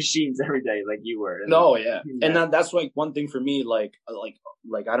machines every day like you were. No, yeah. And that's like one thing for me, like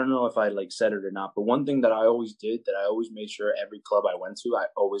I don't know if I like said it or not, but one thing that I always did, that I always made sure every club I went to, I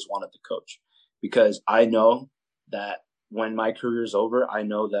always wanted to coach, because I know that when my career is over, I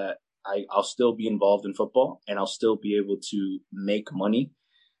know that I'll still be involved in football and I'll still be able to make money.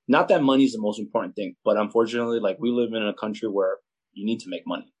 Not that money is the most important thing, but unfortunately, like, we live in a country where you need to make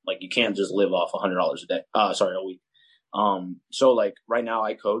money. Like, you can't just live off $100 a day. A week. So like right now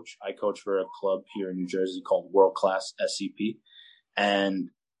I coach for a club here in New Jersey called World Class SCP. And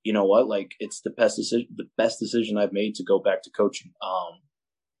you know what? Like, it's the best decision I've made to go back to coaching.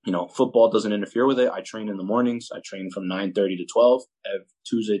 Football doesn't interfere with it. I train in the mornings. I train from 9:30 to 12,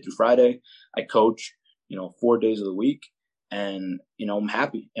 Tuesday through Friday. I coach, 4 days of the week, and, I'm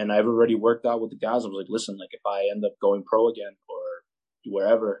happy. And I've already worked out with the guys. I was like, listen, like, if I end up going pro again or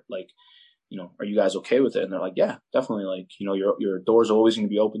wherever, like, are you guys okay with it? And they're like, yeah, definitely. Like, your doors are always going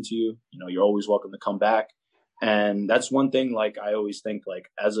to be open to you. You're always welcome to come back. And that's one thing, like, I always think, like,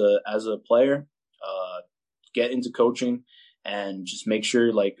 as a player, get into coaching and just make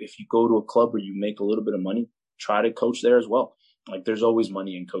sure, like, if you go to a club where you make a little bit of money, try to coach there as well. Like, there's always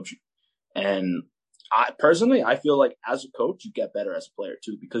money in coaching. And I feel like as a coach, you get better as a player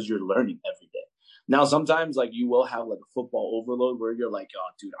too, because you're learning every day. Now, sometimes, like, you will have like a football overload where you're like,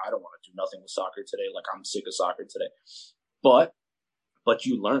 oh, dude, I don't want to do nothing with soccer today. Like, I'm sick of soccer today. But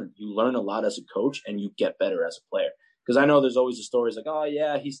you learn a lot as a coach, and you get better as a player. Because I know there's always the stories like, oh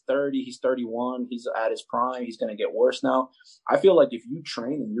yeah, he's 30, he's 31, he's at his prime, he's going to get worse now. I feel like if you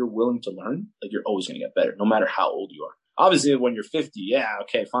train and you're willing to learn, like, you're always going to get better, no matter how old you are. Obviously, when you're 50, yeah,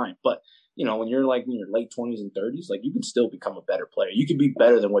 okay, fine. But, when you're like in your late 20s and 30s, like, you can still become a better player. You can be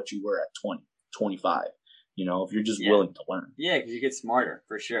better than what you were at 20, 25, if you're just willing to learn. Yeah, because you get smarter,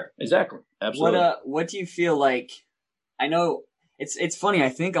 for sure. Exactly. Absolutely. What do you feel like? I know it's funny. I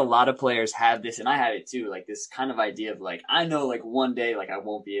think a lot of players have this, and I have it too, like, this kind of idea of, like, I know, like, one day, like, I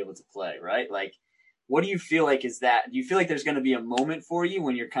won't be able to play, right? Like, what do you feel like is that? Do you feel like there's going to be a moment for you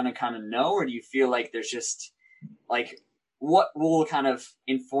when you're kind of know, or do you feel like there's just, like, what will kind of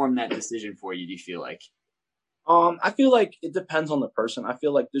inform that decision for you, do you feel like? I feel like it depends on the person. I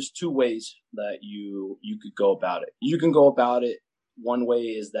feel like there's two ways that you could go about it. You can go about it. One way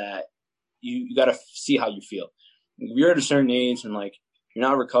is that you got to see how you feel. If you're at a certain age and, like, you're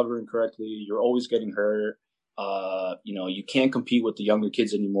not recovering correctly, you're always getting hurt. You can't compete with the younger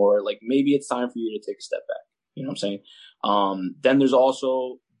kids anymore. Like, maybe it's time for you to take a step back. You know what I'm saying? Then there's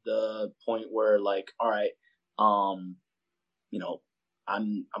also the point where, like, all right, I'm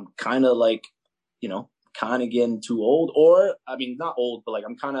kind of like, kind of getting too old, or, I mean, not old, but, like,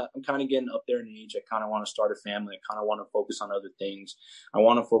 I'm kind of getting up there in age. I kind of want to start a family. I kind of want to focus on other things. I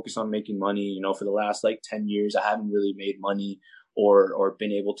want to focus on making money. For the last, like, 10 years, I haven't really made money or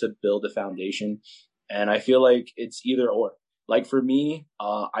been able to build a foundation. And I feel like it's either or. Like, for me,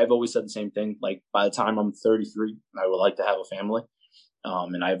 I've always said the same thing. Like, by the time I'm 33, I would like to have a family.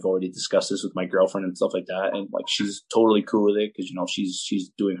 And I've already discussed this with my girlfriend and stuff like that. And, like, she's totally cool with it because,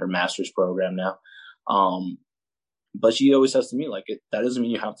 she's doing her master's program now. But she always says to me, like, that doesn't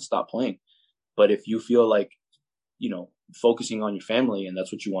mean you have to stop playing. But if you feel like, focusing on your family and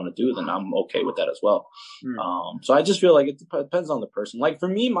that's what you want to do, then I'm okay with that as well. So I just feel like it depends on the person. Like, for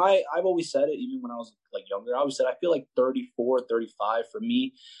me, I've always said it, even when I was, like, younger, I always said, I feel like 34, 35 for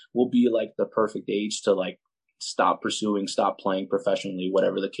me will be, like, the perfect age to, like, stop playing professionally,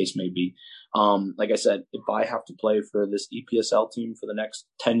 whatever the case may be. Like I said, if I have to play for this EPSL team for the next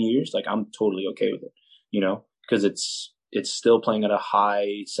 10 years, like, I'm totally okay with it, because it's still playing at a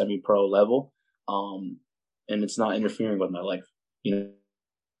high semi-pro level. And it's not interfering with my life,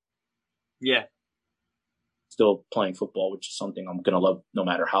 Yeah. Still playing football, which is something I'm going to love no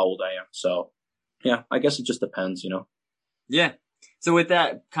matter how old I am. So, yeah, I guess it just depends, Yeah. So with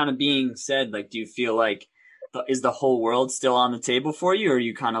that kind of being said, like, do you feel like, is the whole world still on the table for you, or are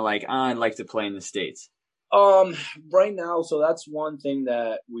you kind of like, I'd like to play in the States? Right now, so that's one thing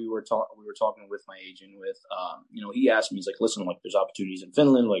that we were talking with my agent with. He asked me, he's like, listen, like, there's opportunities in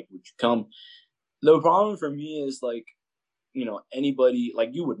Finland, like, would you come? The problem for me is, like, anybody, like,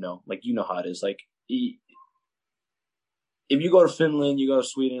 you would know, like, how it is. Like, if you go to Finland, you go to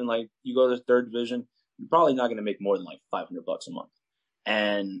Sweden, like, you go to the third division, you're probably not going to make more than, like, $500 a month.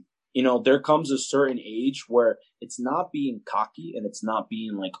 And, there comes a certain age where it's not being cocky and it's not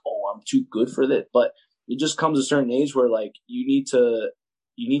being like, oh, I'm too good for this, but it just comes a certain age where, like, you need to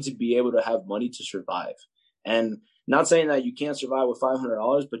be able to have money to survive. And not saying that you can't survive with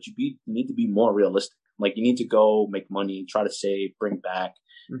 $500, but you need to be more realistic. Like, you need to go make money, try to save, bring back.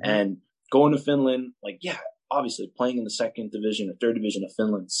 Mm-hmm. And going to Finland, like, yeah, obviously playing in the second division or third division of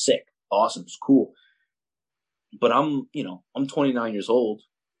Finland, sick, awesome, it's cool. But I'm 29 years old.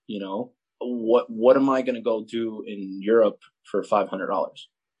 What am I going to go do in Europe for $500?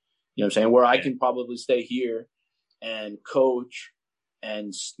 You know what I'm saying? Where I can probably stay here and coach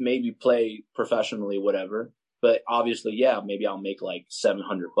and maybe play professionally, whatever. But obviously, yeah, maybe I'll make like $700,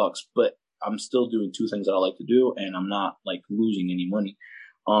 but I'm still doing two things that I like to do, and I'm not like losing any money.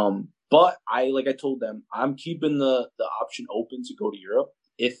 But I told them, I'm keeping the option open to go to Europe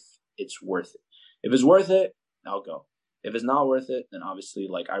if it's worth it. If it's worth it, I'll go. If it's not worth it, then obviously,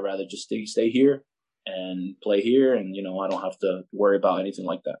 I'd rather just stay here and play here, and I don't have to worry about anything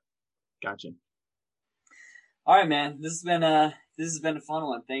like that. Gotcha. All right, man. This has been a fun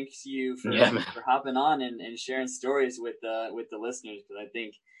one. Thanks you for hopping on and sharing stories with the listeners. Because I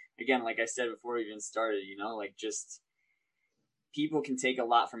think, again, like I said before we even started, just people can take a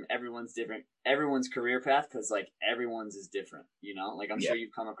lot from everyone's career path, because everyone's is different. I'm sure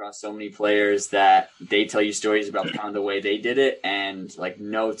you've come across so many players that they tell you stories about kind of the way they did it, and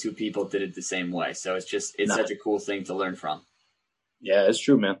no two people did it the same way. So it's such a cool thing to learn from. Yeah, it's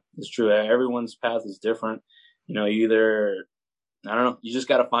true, man. It's true. Everyone's path is different. Either, I don't know, you just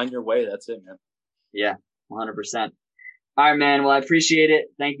got to find your way. That's it, man. Yeah, 100%. All right, man. Well, I appreciate it.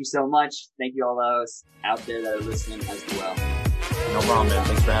 Thank you so much. Thank you all those out there that are listening as well. No problem, man.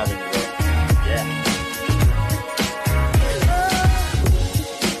 Thanks for having me, bro. Yeah.